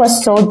 it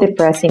was so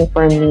depressing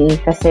for me.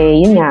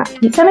 Kasi yun nga,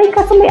 sanay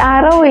ka sa may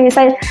araw eh.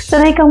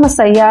 Sanay kang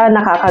masaya,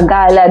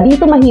 nakakagala.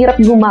 Dito mahirap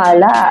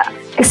gumala.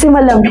 Kasi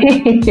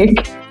malamig.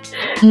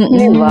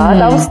 Diba?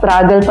 Tapos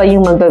struggle pa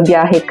yung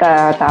magbabiyahe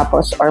ka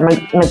tapos or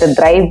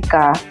mag-drive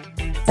ka.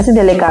 Kasi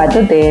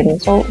delikado din.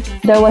 So,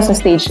 there was a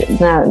stage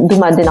na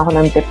dumaan din ako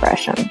ng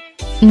depression.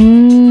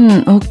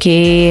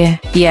 Okay.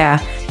 Yeah.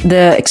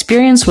 The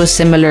experience was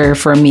similar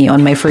for me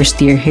on my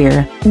first year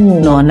here.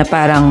 No, na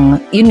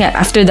parang, yun nga,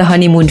 after the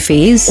honeymoon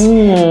phase,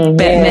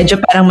 medyo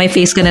parang may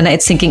phase ka na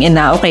it's sinking in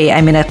na, okay,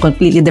 I'm in a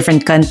completely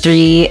different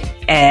country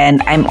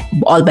and I'm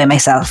all by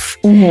myself.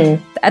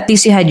 At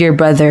least you had your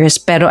brothers,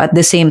 pero at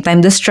the same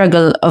time, the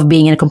struggle of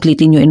being in a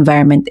completely new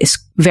environment is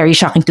very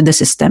shocking to the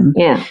system.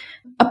 Yeah.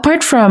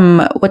 Apart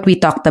from what we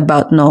talked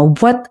about, no,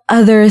 what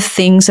other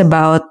things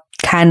about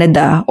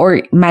Canada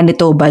or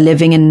Manitoba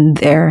living in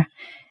there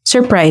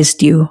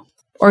surprised you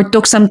or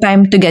took some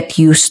time to get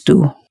used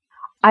to?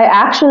 I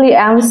actually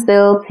am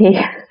still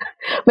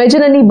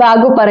medyo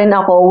nanibago pa rin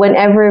ako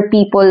whenever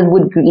people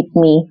would greet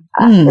me.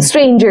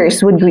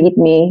 Strangers would greet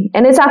me.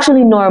 And it's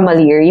actually normal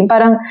here. Yung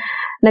parang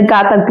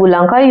nagkatagpo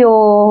lang kayo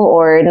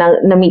or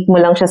na-meet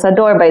mo lang siya sa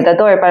door, by the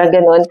door, parang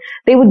ganun.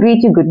 They would greet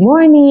you good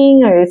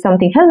morning or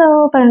something,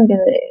 hello, parang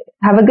ganun.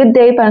 Have a good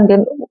day, parang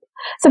ganun.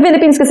 Sa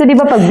Philippines kasi, di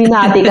ba, pag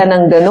binati ka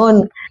ng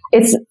ganun,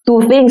 it's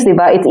 2 things, di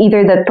ba? It's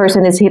either that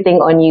person is hitting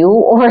on you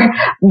or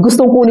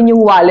gustong kunin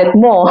yung wallet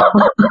mo.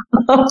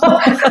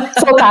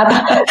 So,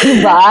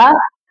 di ba?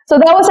 So,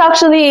 that was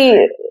actually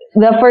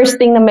the first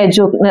thing na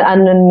medyo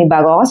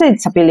nibago ako. Kasi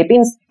sa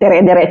Philippines,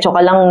 dire-diretso ka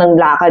lang ng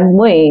lakad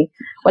mo eh.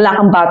 Wala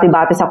kang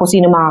bati-bati sa kung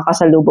sino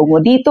makakasalubong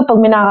mo. Dito,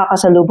 pag may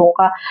nakakasalubong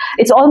ka,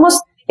 it's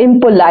almost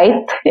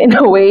impolite in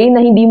a way na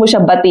hindi mo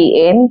siya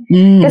batiin.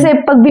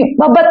 Kasi pag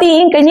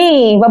babatiin ka niya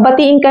eh,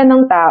 babatiin ka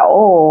ng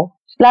tao.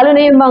 Lalo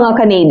na yung mga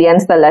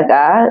Canadians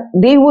talaga,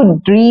 they would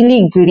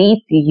really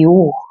greet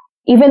you.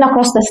 Even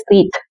across the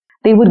street,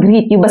 they would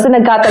greet you. Basta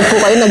nagkatagpo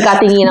kayo,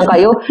 nagkatinginan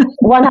kayo,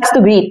 one has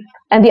to greet.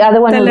 And the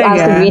other one would Talaga?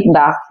 ask to greet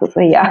back.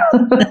 So yeah,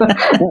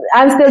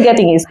 I'm still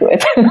getting used to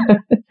it.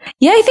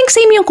 Yeah, I think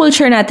same yung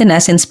culture natin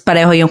since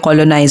pareho yung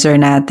colonizer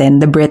natin,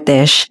 the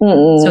British.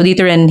 So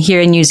dito rin, here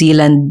in New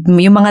Zealand,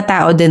 yung mga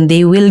tao din,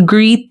 they will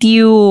greet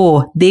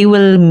you. They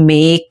will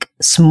make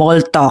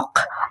small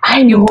talk.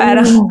 I Yung know.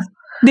 parang,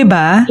 di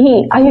ba?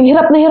 Ay,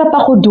 hirap na hirap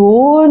ako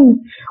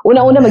dun.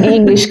 Una-una,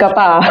 mag-i-English ka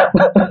pa.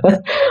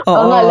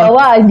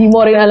 Pangalawa, hindi mo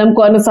rin alam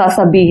kung ano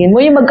sasabihin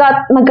mo. Yung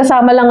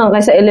magkasama lang ang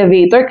kayo sa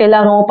elevator,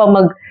 kailangan mo pa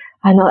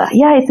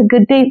yeah, it's a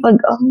good day. Oh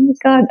my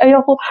God,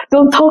 ayoko,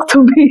 don't talk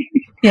to me.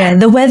 Yeah,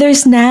 the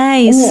weather's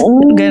nice.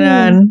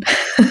 Ganon.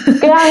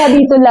 Kaya nga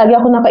dito, lagi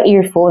ako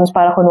naka-earphones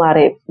para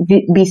kunwari,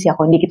 busy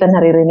ako, hindi kita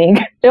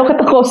naririnig. Ayoko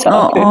kita ko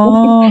sa akin.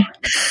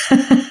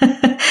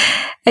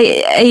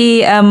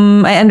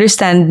 I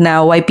understand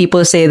now why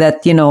people say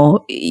that,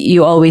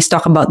 you always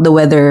talk about the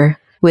weather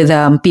with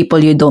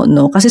people you don't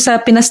know. Kasi sa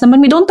Pinas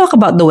naman, we don't talk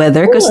about the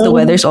weather because the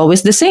weather's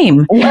always the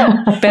same.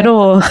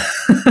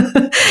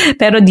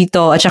 pero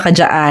dito at saka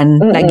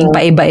dyan, laging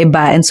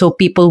paiba-iba. And so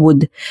people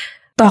would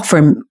talk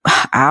for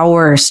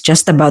hours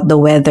just about the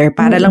weather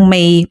para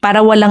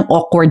walang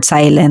awkward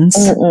silence.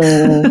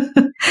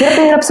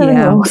 Hirap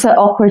sa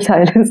awkward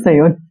silence na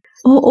yun.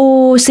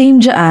 Oo, same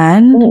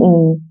dyan.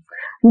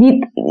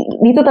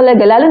 Dito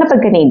talaga, lalo na pag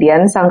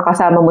Canadians, ang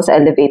kasama mo sa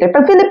elevator.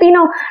 Pag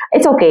Filipino,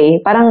 it's okay.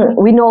 Parang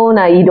we know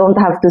na you don't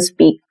have to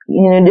speak.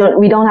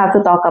 We don't have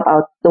to talk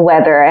about the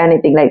weather or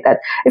anything like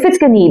that. If it's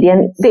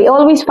Canadian, they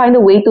always find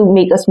a way to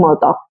make a small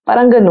talk.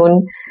 Parang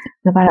ganun.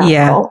 Na parang,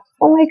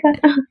 oh my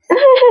God.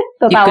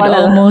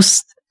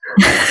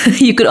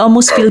 You could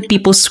almost feel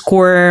people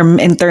squirm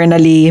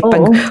internally.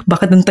 Pag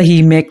bakit ng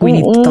tahimik, we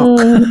need to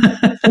talk.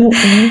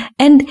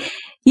 And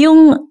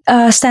yung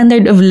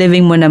standard of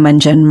living mo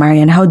naman dyan,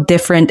 Marian, how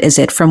different is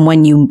it from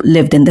when you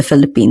lived in the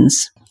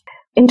Philippines?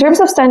 In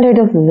terms of standard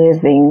of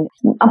living,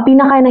 ang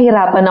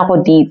pinaka-nahirapan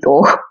ako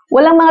dito,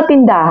 walang mga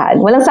tindahan,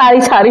 walang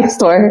sari-sari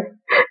store.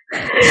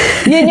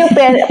 Yun yung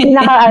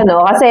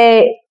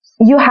kasi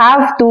you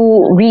have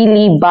to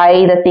really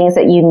buy the things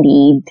that you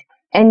need,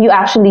 and you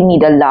actually need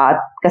a lot.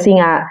 Kasi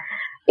nga,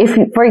 if,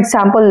 for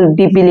example,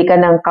 bibili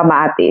ka ng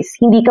kamatis,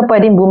 hindi ka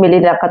pwedeng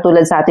bumili na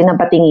katulad sa atin ng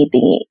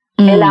patingi-tingi.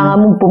 Kailangan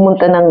mong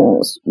pumunta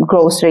ng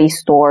grocery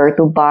store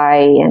to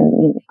buy.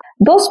 And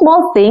those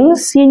small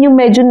things, yun yung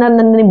medyo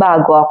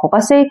naninibago ako.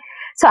 Kasi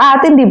sa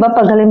atin, di ba,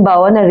 pag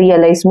halimbawa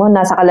na-realize mo,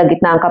 nasa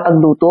kalagitnaan ka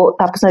pagluto,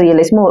 tapos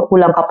na-realize mo,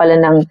 kulang ka pala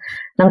ng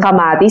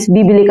kamatis,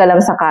 bibili ka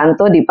lang sa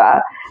kanto, di ba?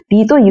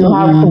 Dito, you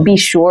have to be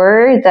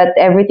sure that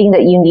everything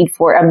that you need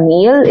for a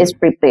meal is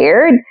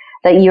prepared,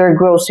 that your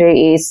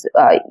grocery is,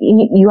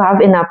 you have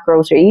enough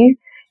grocery.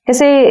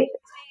 Kasi,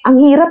 ang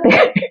hirap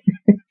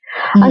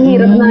Ang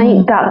hirap na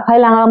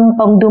kailangan mo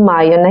pang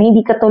dumayo na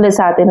hindi katulad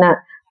sa atin na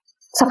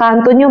sa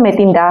kanto nyo may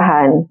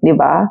tindahan, di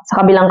ba?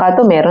 Sa kabilang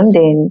kanto meron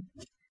din.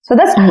 So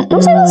those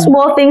are the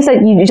small things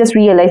that you just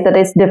realize that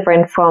it's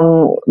different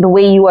from the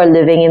way you are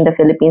living in the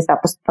Philippines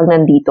tapos pag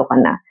nandito ka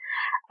na.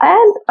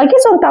 And I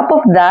guess on top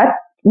of that,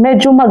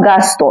 medyo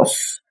magastos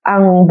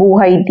ang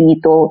buhay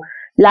dito,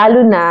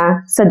 lalo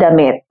na sa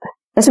damit.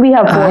 Kasi we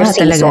have 4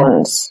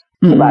 seasons.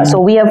 Diba? So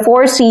we have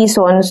 4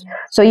 seasons,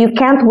 so you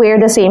can't wear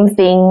the same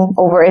thing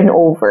over and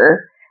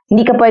over.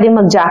 Hindi ka pwede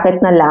mag-jacket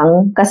na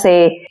lang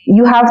kasi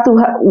you have to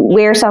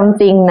wear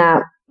something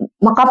na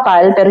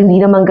makapal pero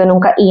hindi naman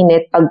ganun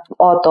kainit pag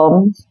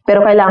autumn,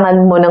 pero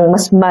kailangan mo ng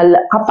mas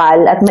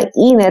kapal at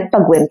mainit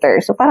pag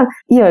winter. So parang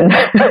yun,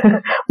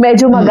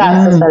 medyo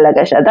magastos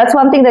talaga siya. That's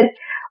one thing that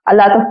a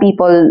lot of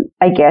people,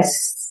 I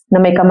guess,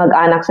 na may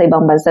kamag-anak sa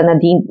ibang bansa na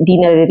di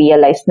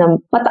na-realize na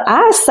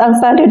mataas ang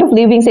standard of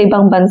living sa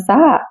ibang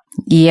bansa.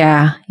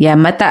 Yeah,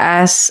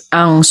 mataas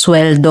ang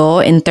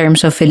sweldo in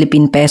terms of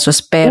Philippine pesos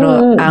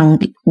pero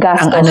ang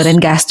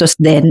gastos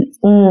din.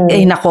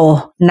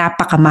 Nako,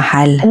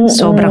 napakamahal.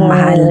 Sobrang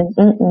mahal.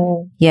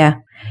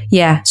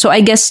 Yeah. So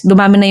I guess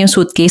dumami na yung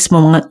suitcase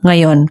mo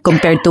ngayon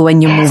compared to when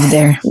you moved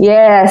there.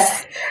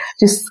 Yes.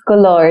 Diyos ko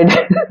Lord.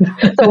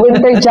 So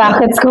winter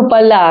jackets ko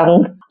pa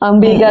lang. Ang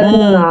bigat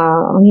na.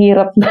 Ang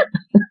hirap na.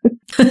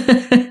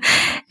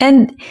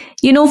 And,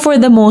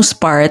 for the most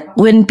part,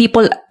 when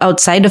people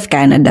outside of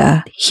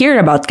Canada hear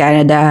about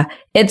Canada,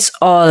 it's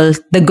all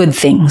the good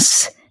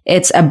things.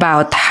 It's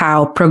about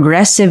how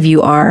progressive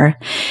you are,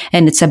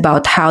 and it's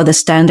about how the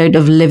standard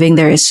of living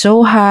there is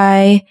so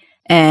high,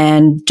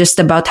 and just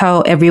about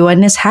how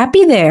everyone is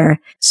happy there.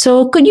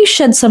 So, could you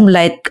shed some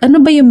light? Ano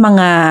ba yung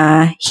mga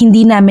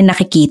hindi namin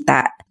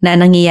nakikita na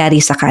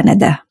nangyayari sa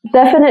Canada?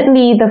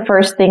 Definitely the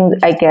first thing,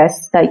 I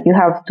guess, that you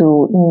have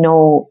to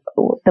know,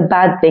 the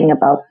bad thing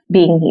about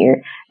being here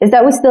is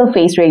that we still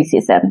face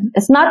racism.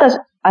 It's not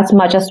as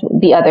much as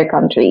the other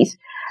countries,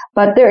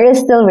 but there is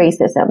still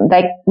racism.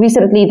 Like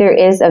recently, there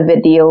is a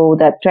video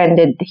that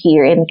trended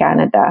here in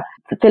Canada.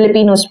 The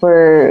Filipinos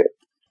were,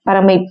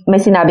 parang may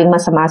sinabing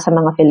masama sa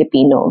mga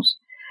Filipinos.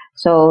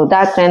 So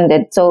that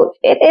trended. So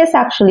it is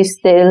actually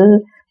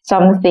still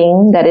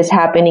something that is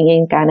happening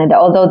in Canada,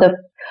 although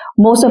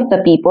most of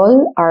the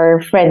people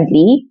are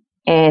friendly.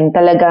 And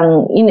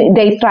talagang,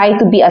 they try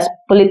to be as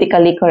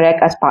politically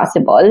correct as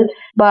possible.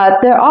 But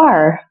there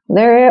are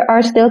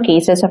still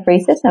cases of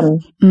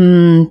racism.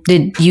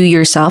 Did you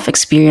yourself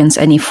experience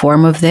any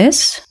form of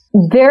this?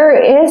 There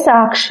is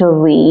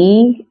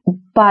actually,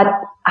 but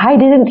I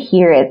didn't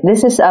hear it.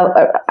 This is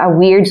a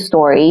weird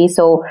story.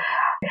 So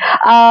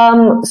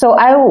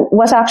I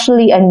was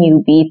actually a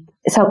newbie.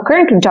 So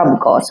current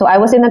job ko. So I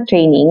was in a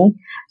training.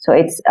 So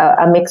it's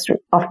a mix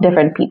of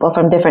different people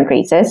from different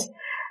races.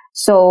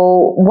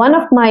 So one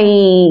of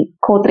my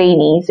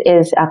co-trainees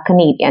is a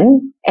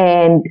Canadian,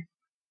 and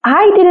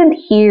I didn't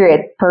hear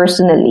it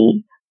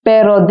personally.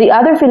 Pero the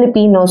other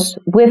Filipinos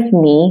with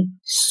me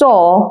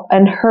saw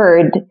and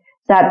heard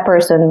that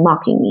person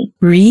mocking me.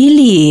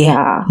 Really?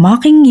 Yeah.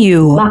 Mocking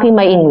you? Mocking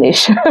my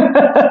English.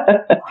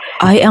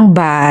 Ay, ang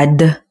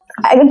bad.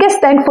 I guess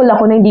thankful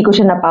ako na hindi ko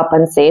siya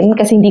napapansin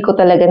kasi hindi ko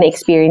talaga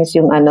na-experience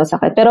yung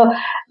sakit. Pero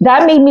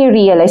that made me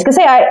realize kasi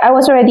I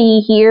was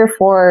already here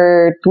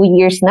for 2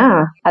 years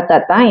na at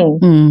that time.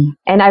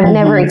 And I've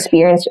never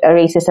experienced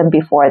racism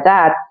before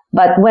that.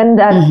 But when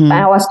that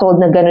I was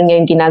told na ganun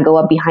niya yung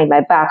ginagawa behind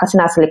my back kasi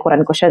nasa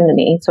likuran ko siya nun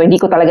eh. So hindi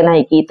ko talaga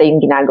nakikita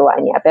yung ginagawa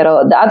niya.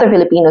 Pero the other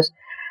Filipinos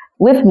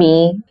with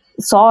me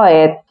saw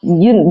it.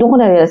 Doon ko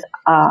na-realize,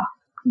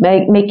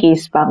 may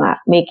case pa nga.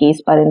 May case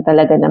pa rin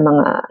talaga na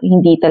mga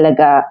hindi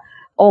talaga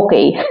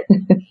okay.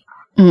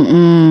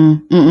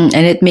 And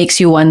it makes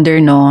you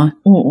wonder, no?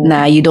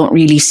 Na you don't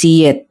really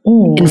see it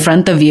in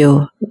front of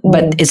you.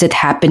 But is it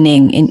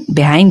happening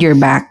behind your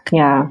back?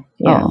 Yeah.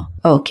 Oh,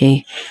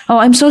 okay. Oh,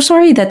 I'm so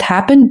sorry that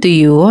happened to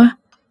you.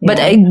 But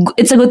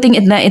it's a good thing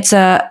it's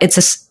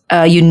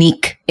a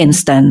unique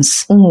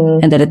instance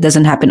and that it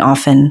doesn't happen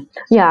often.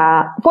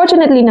 Yeah.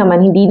 Fortunately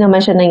naman, hindi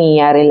naman siya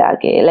nangyayari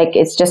lagi. Like,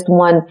 it's just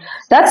one.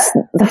 That's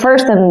the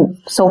first and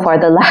so far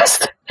the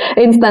last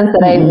instance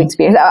that I've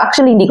experienced.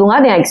 Actually, hindi ko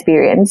nga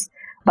na-experience.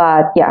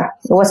 But yeah,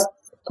 I was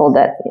told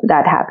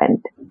that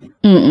happened.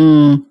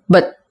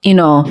 But,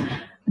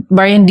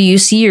 Marian, do you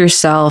see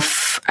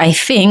yourself, I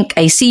think,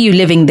 I see you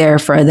living there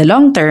for the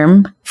long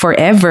term,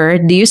 forever.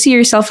 Do you see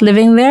yourself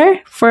living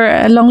there for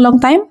a long, long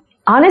time?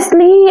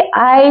 Honestly,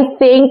 I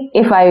think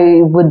if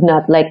I would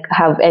not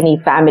have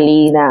any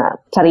family na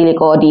sarili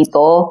ko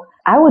dito,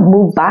 I would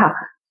move back.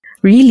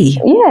 Really?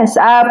 Yes.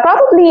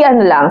 Probably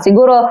lang.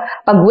 Siguro,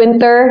 pag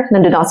winter,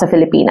 nandun ako sa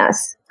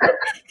Pilipinas.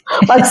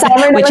 Pag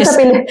summer naman sa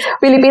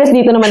Pilipinas,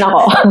 dito naman ako.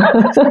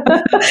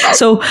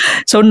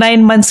 So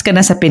 9 months ka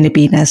na sa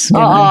Pilipinas. Ganun.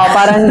 Oo,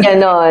 parang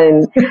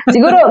ganon.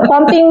 Siguro,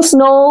 pumping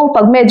snow,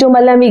 pag medyo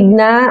malamig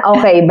na,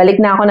 okay,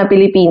 balik na ako na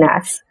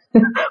Pilipinas.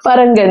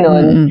 Parang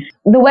ganon.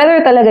 The weather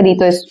talaga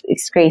dito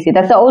is crazy.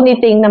 That's the only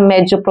thing na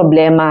medyo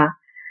problema.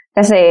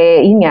 Kasi,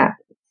 yun nga,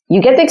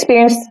 you get to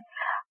experience.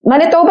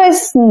 Manitoba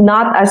is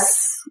not as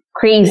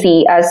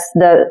crazy as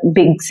the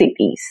big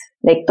cities.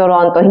 Like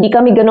Toronto, hindi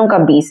kami ganun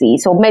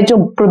ka-busy. So,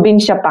 medyo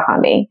probinsya pa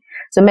kami.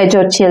 So,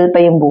 medyo chill pa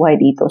yung buhay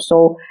dito.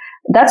 So,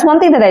 that's one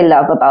thing that I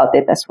love about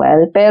it as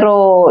well.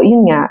 Pero,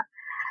 yun nga,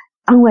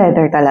 ang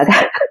weather talaga.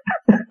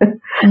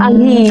 Ang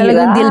hirap.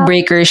 Talagang deal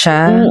breaker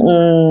siya.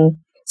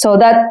 So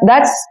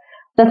that's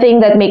the thing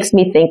that makes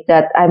me think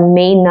that I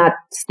may not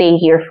stay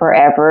here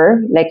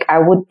forever. Like, I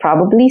would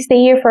probably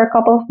stay here for a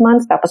couple of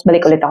months, tapos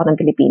balik ulit ako ng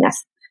Pilipinas.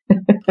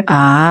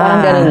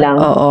 Parang ganun lang.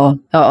 Oo.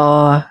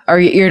 Or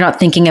you're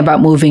not thinking about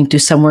moving to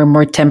somewhere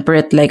more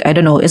temperate? Like, I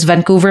don't know, is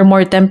Vancouver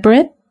more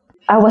temperate?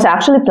 I was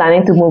actually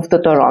planning to move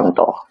to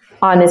Toronto.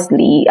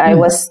 Honestly, I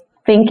was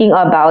thinking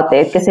about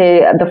it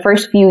kasi the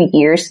first few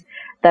years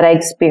that I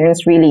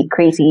experienced really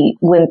crazy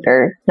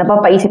winter,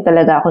 napapaisip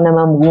talaga ako na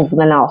ma-move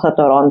na lang ako sa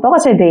Toronto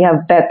kasi they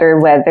have better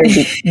weather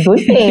dun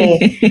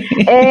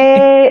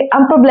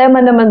ang problema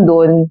naman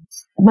dun,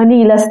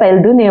 Manila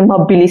style dun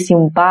mabilis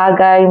yung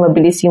bagay,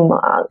 mabilis yung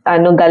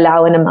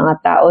galawan ng mga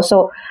tao.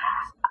 So,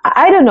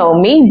 I don't know,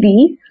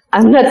 maybe,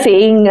 I'm not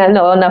saying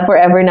na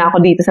forever na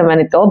ako dito sa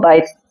Manitoba,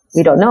 but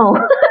we don't know.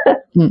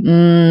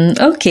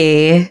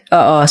 Okay.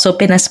 Oo, so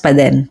Pinas pa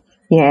din.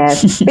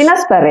 Yes,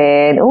 Pinas pa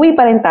rin. Uwi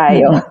pa rin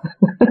tayo.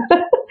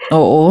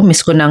 Oo,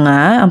 miss ko na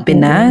nga ang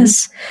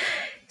Pinas.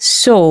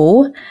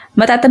 So,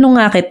 matatanong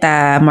nga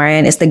kita,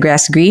 Marian, is the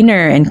grass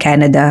greener in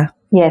Canada?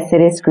 Yes,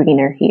 it is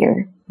greener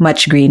here.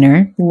 Much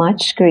greener?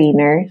 Much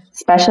greener,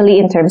 especially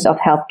in terms of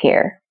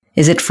healthcare.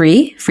 Is it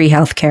free? Free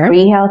healthcare?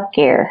 Free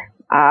healthcare.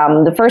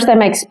 The first time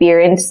I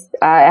experienced,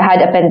 I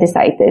had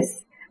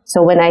appendicitis.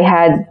 So when I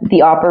had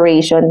the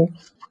operation,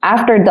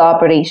 after the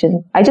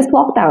operation, I just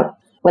walked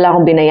out. Wala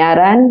akong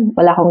binayaran,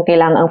 wala akong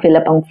kailangang fill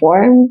up ang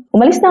form.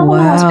 Umalis na ako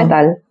ng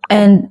hospital.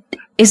 And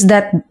is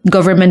that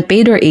government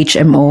paid or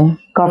HMO?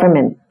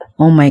 Government.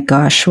 Oh my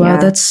gosh, wow,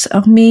 that's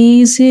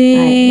amazing.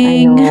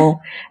 I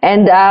know.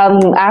 And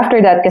after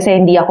that, kasi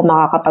hindi ako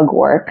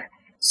makakapag-work.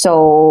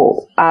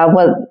 So,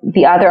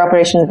 the other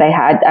operations that I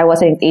had, I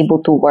wasn't able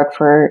to work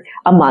for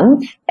a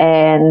month.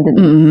 And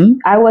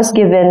I was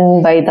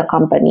given by the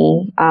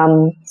company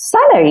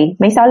salary.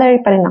 May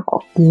salary pa rin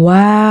ako.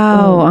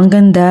 Wow, ang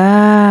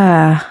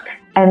ganda.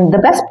 And the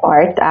best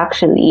part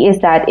actually is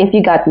that if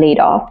you got laid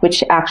off,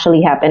 which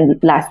actually happened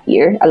last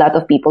year, a lot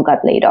of people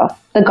got laid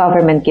off, the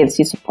government gives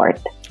you support.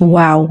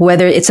 Wow,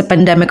 whether it's a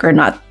pandemic or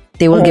not,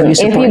 they will give you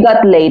support. If you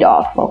got laid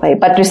off, okay.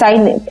 But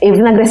if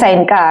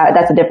nag-resign ka,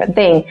 that's a different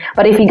thing.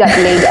 But if you got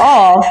laid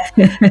off,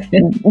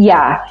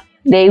 yeah,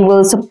 they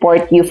will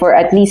support you for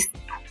at least,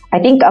 I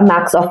think, a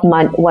max of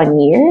 1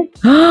 year.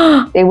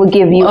 They will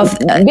give you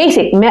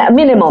basic,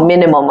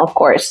 minimum, of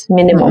course,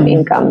 minimum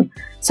income.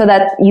 So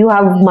that you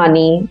have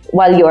money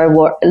while you are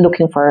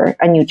looking for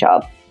a new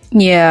job.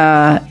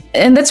 Yeah.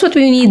 And that's what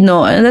we need,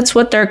 no? And that's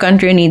what our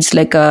country needs,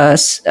 like a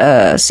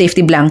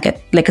safety blanket,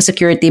 like a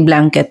security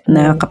blanket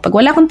na kapag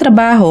wala kang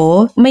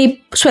trabaho,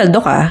 may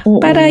sweldo ka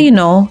para,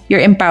 you're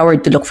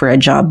empowered to look for a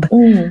job.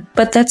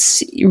 But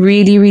that's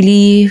really,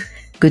 really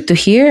good to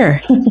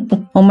hear.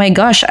 Oh my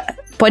gosh.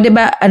 Pwede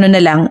ba,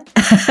 na lang,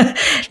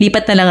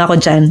 lipat na lang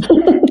ako dyan.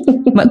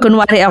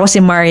 Kunwari ako si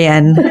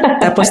Marian,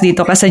 tapos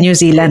dito ka sa New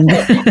Zealand.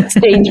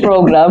 Exchange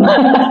program.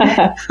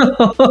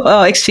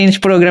 Exchange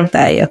program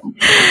tayo.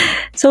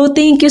 So,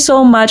 thank you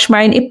so much,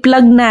 Marian.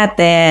 I-plug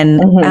natin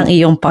ang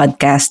iyong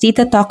podcast,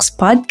 Tita Talks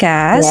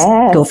Podcast.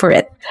 Yes. Go for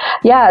it.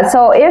 Yeah,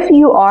 so if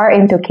you are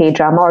into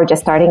K-drama or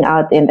just starting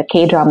out in the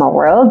K-drama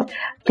world,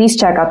 please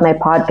check out my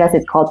podcast.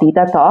 It's called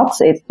Tita Talks.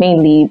 It's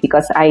mainly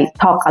because I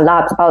talk a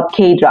lot about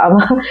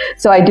K-drama.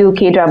 So I do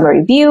K-drama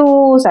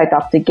reviews. I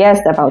talk to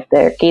guests about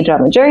their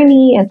K-drama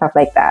journey and stuff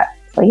like that.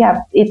 So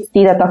yeah, it's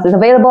Tita Talks is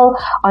available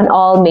on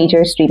all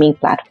major streaming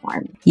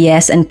platforms.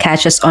 Yes, and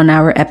catch us on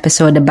our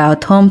episode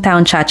about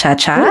Hometown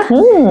Cha-Cha-Cha.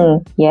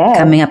 Yes.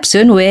 Coming up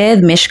soon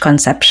with Mish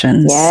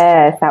Conceptions.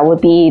 Yes, that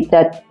would be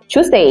the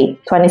Tuesday,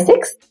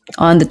 26th?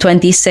 On the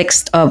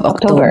 26th of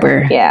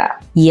October. Yeah.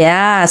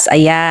 Yes,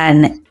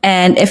 ayan.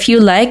 And if you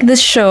like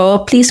this show,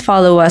 please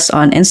follow us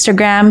on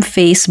Instagram,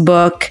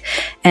 Facebook,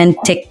 and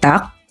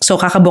TikTok. So,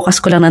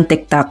 kakabukas ko lang ng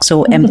TikTok,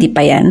 so empty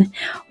pa yan.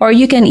 Or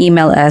you can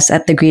email us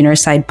at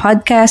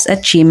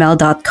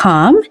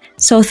thegreenersidepodcast@gmail.com.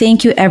 So,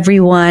 thank you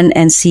everyone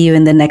and see you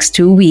in the next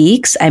 2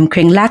 weeks. I'm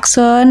Kring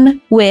Lacson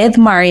with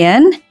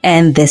Marian,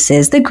 and this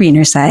is The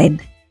Greener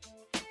Side.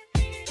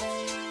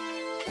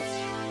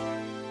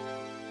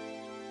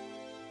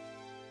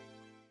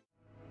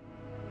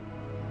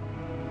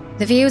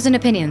 The views and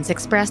opinions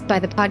expressed by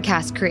the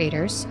podcast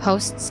creators,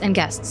 hosts, and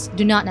guests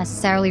do not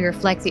necessarily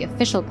reflect the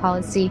official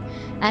policy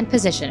and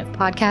position of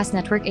Podcast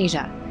Network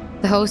Asia,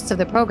 the hosts of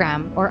the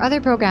program, or other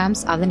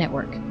programs of the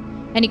network.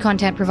 Any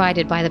content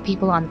provided by the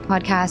people on the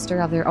podcast are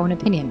of their own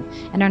opinion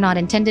and are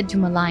not intended to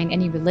malign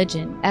any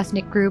religion,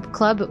 ethnic group,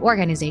 club,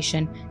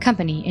 organization,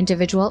 company,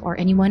 individual, or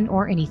anyone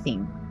or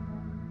anything.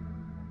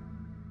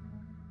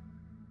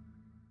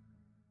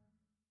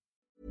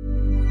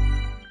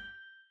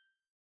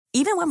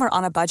 Even when we're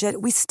on a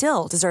budget, we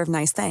still deserve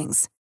nice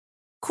things.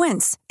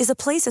 Quince is a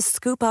place to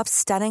scoop up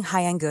stunning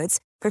high-end goods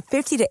for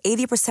 50 to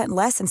 80%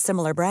 less than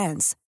similar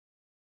brands.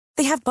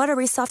 They have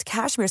buttery soft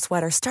cashmere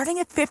sweaters starting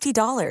at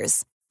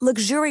 $50,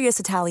 luxurious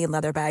Italian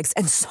leather bags,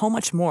 and so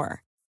much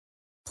more.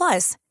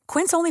 Plus,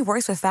 Quince only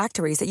works with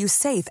factories that use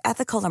safe,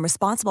 ethical, and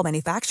responsible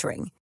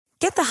manufacturing.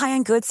 Get the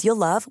high-end goods you'll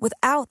love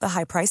without the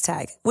high price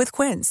tag with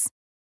Quince.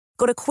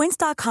 Go to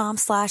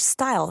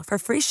quince.com/style for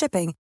free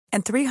shipping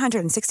and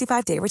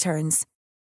 365-day returns.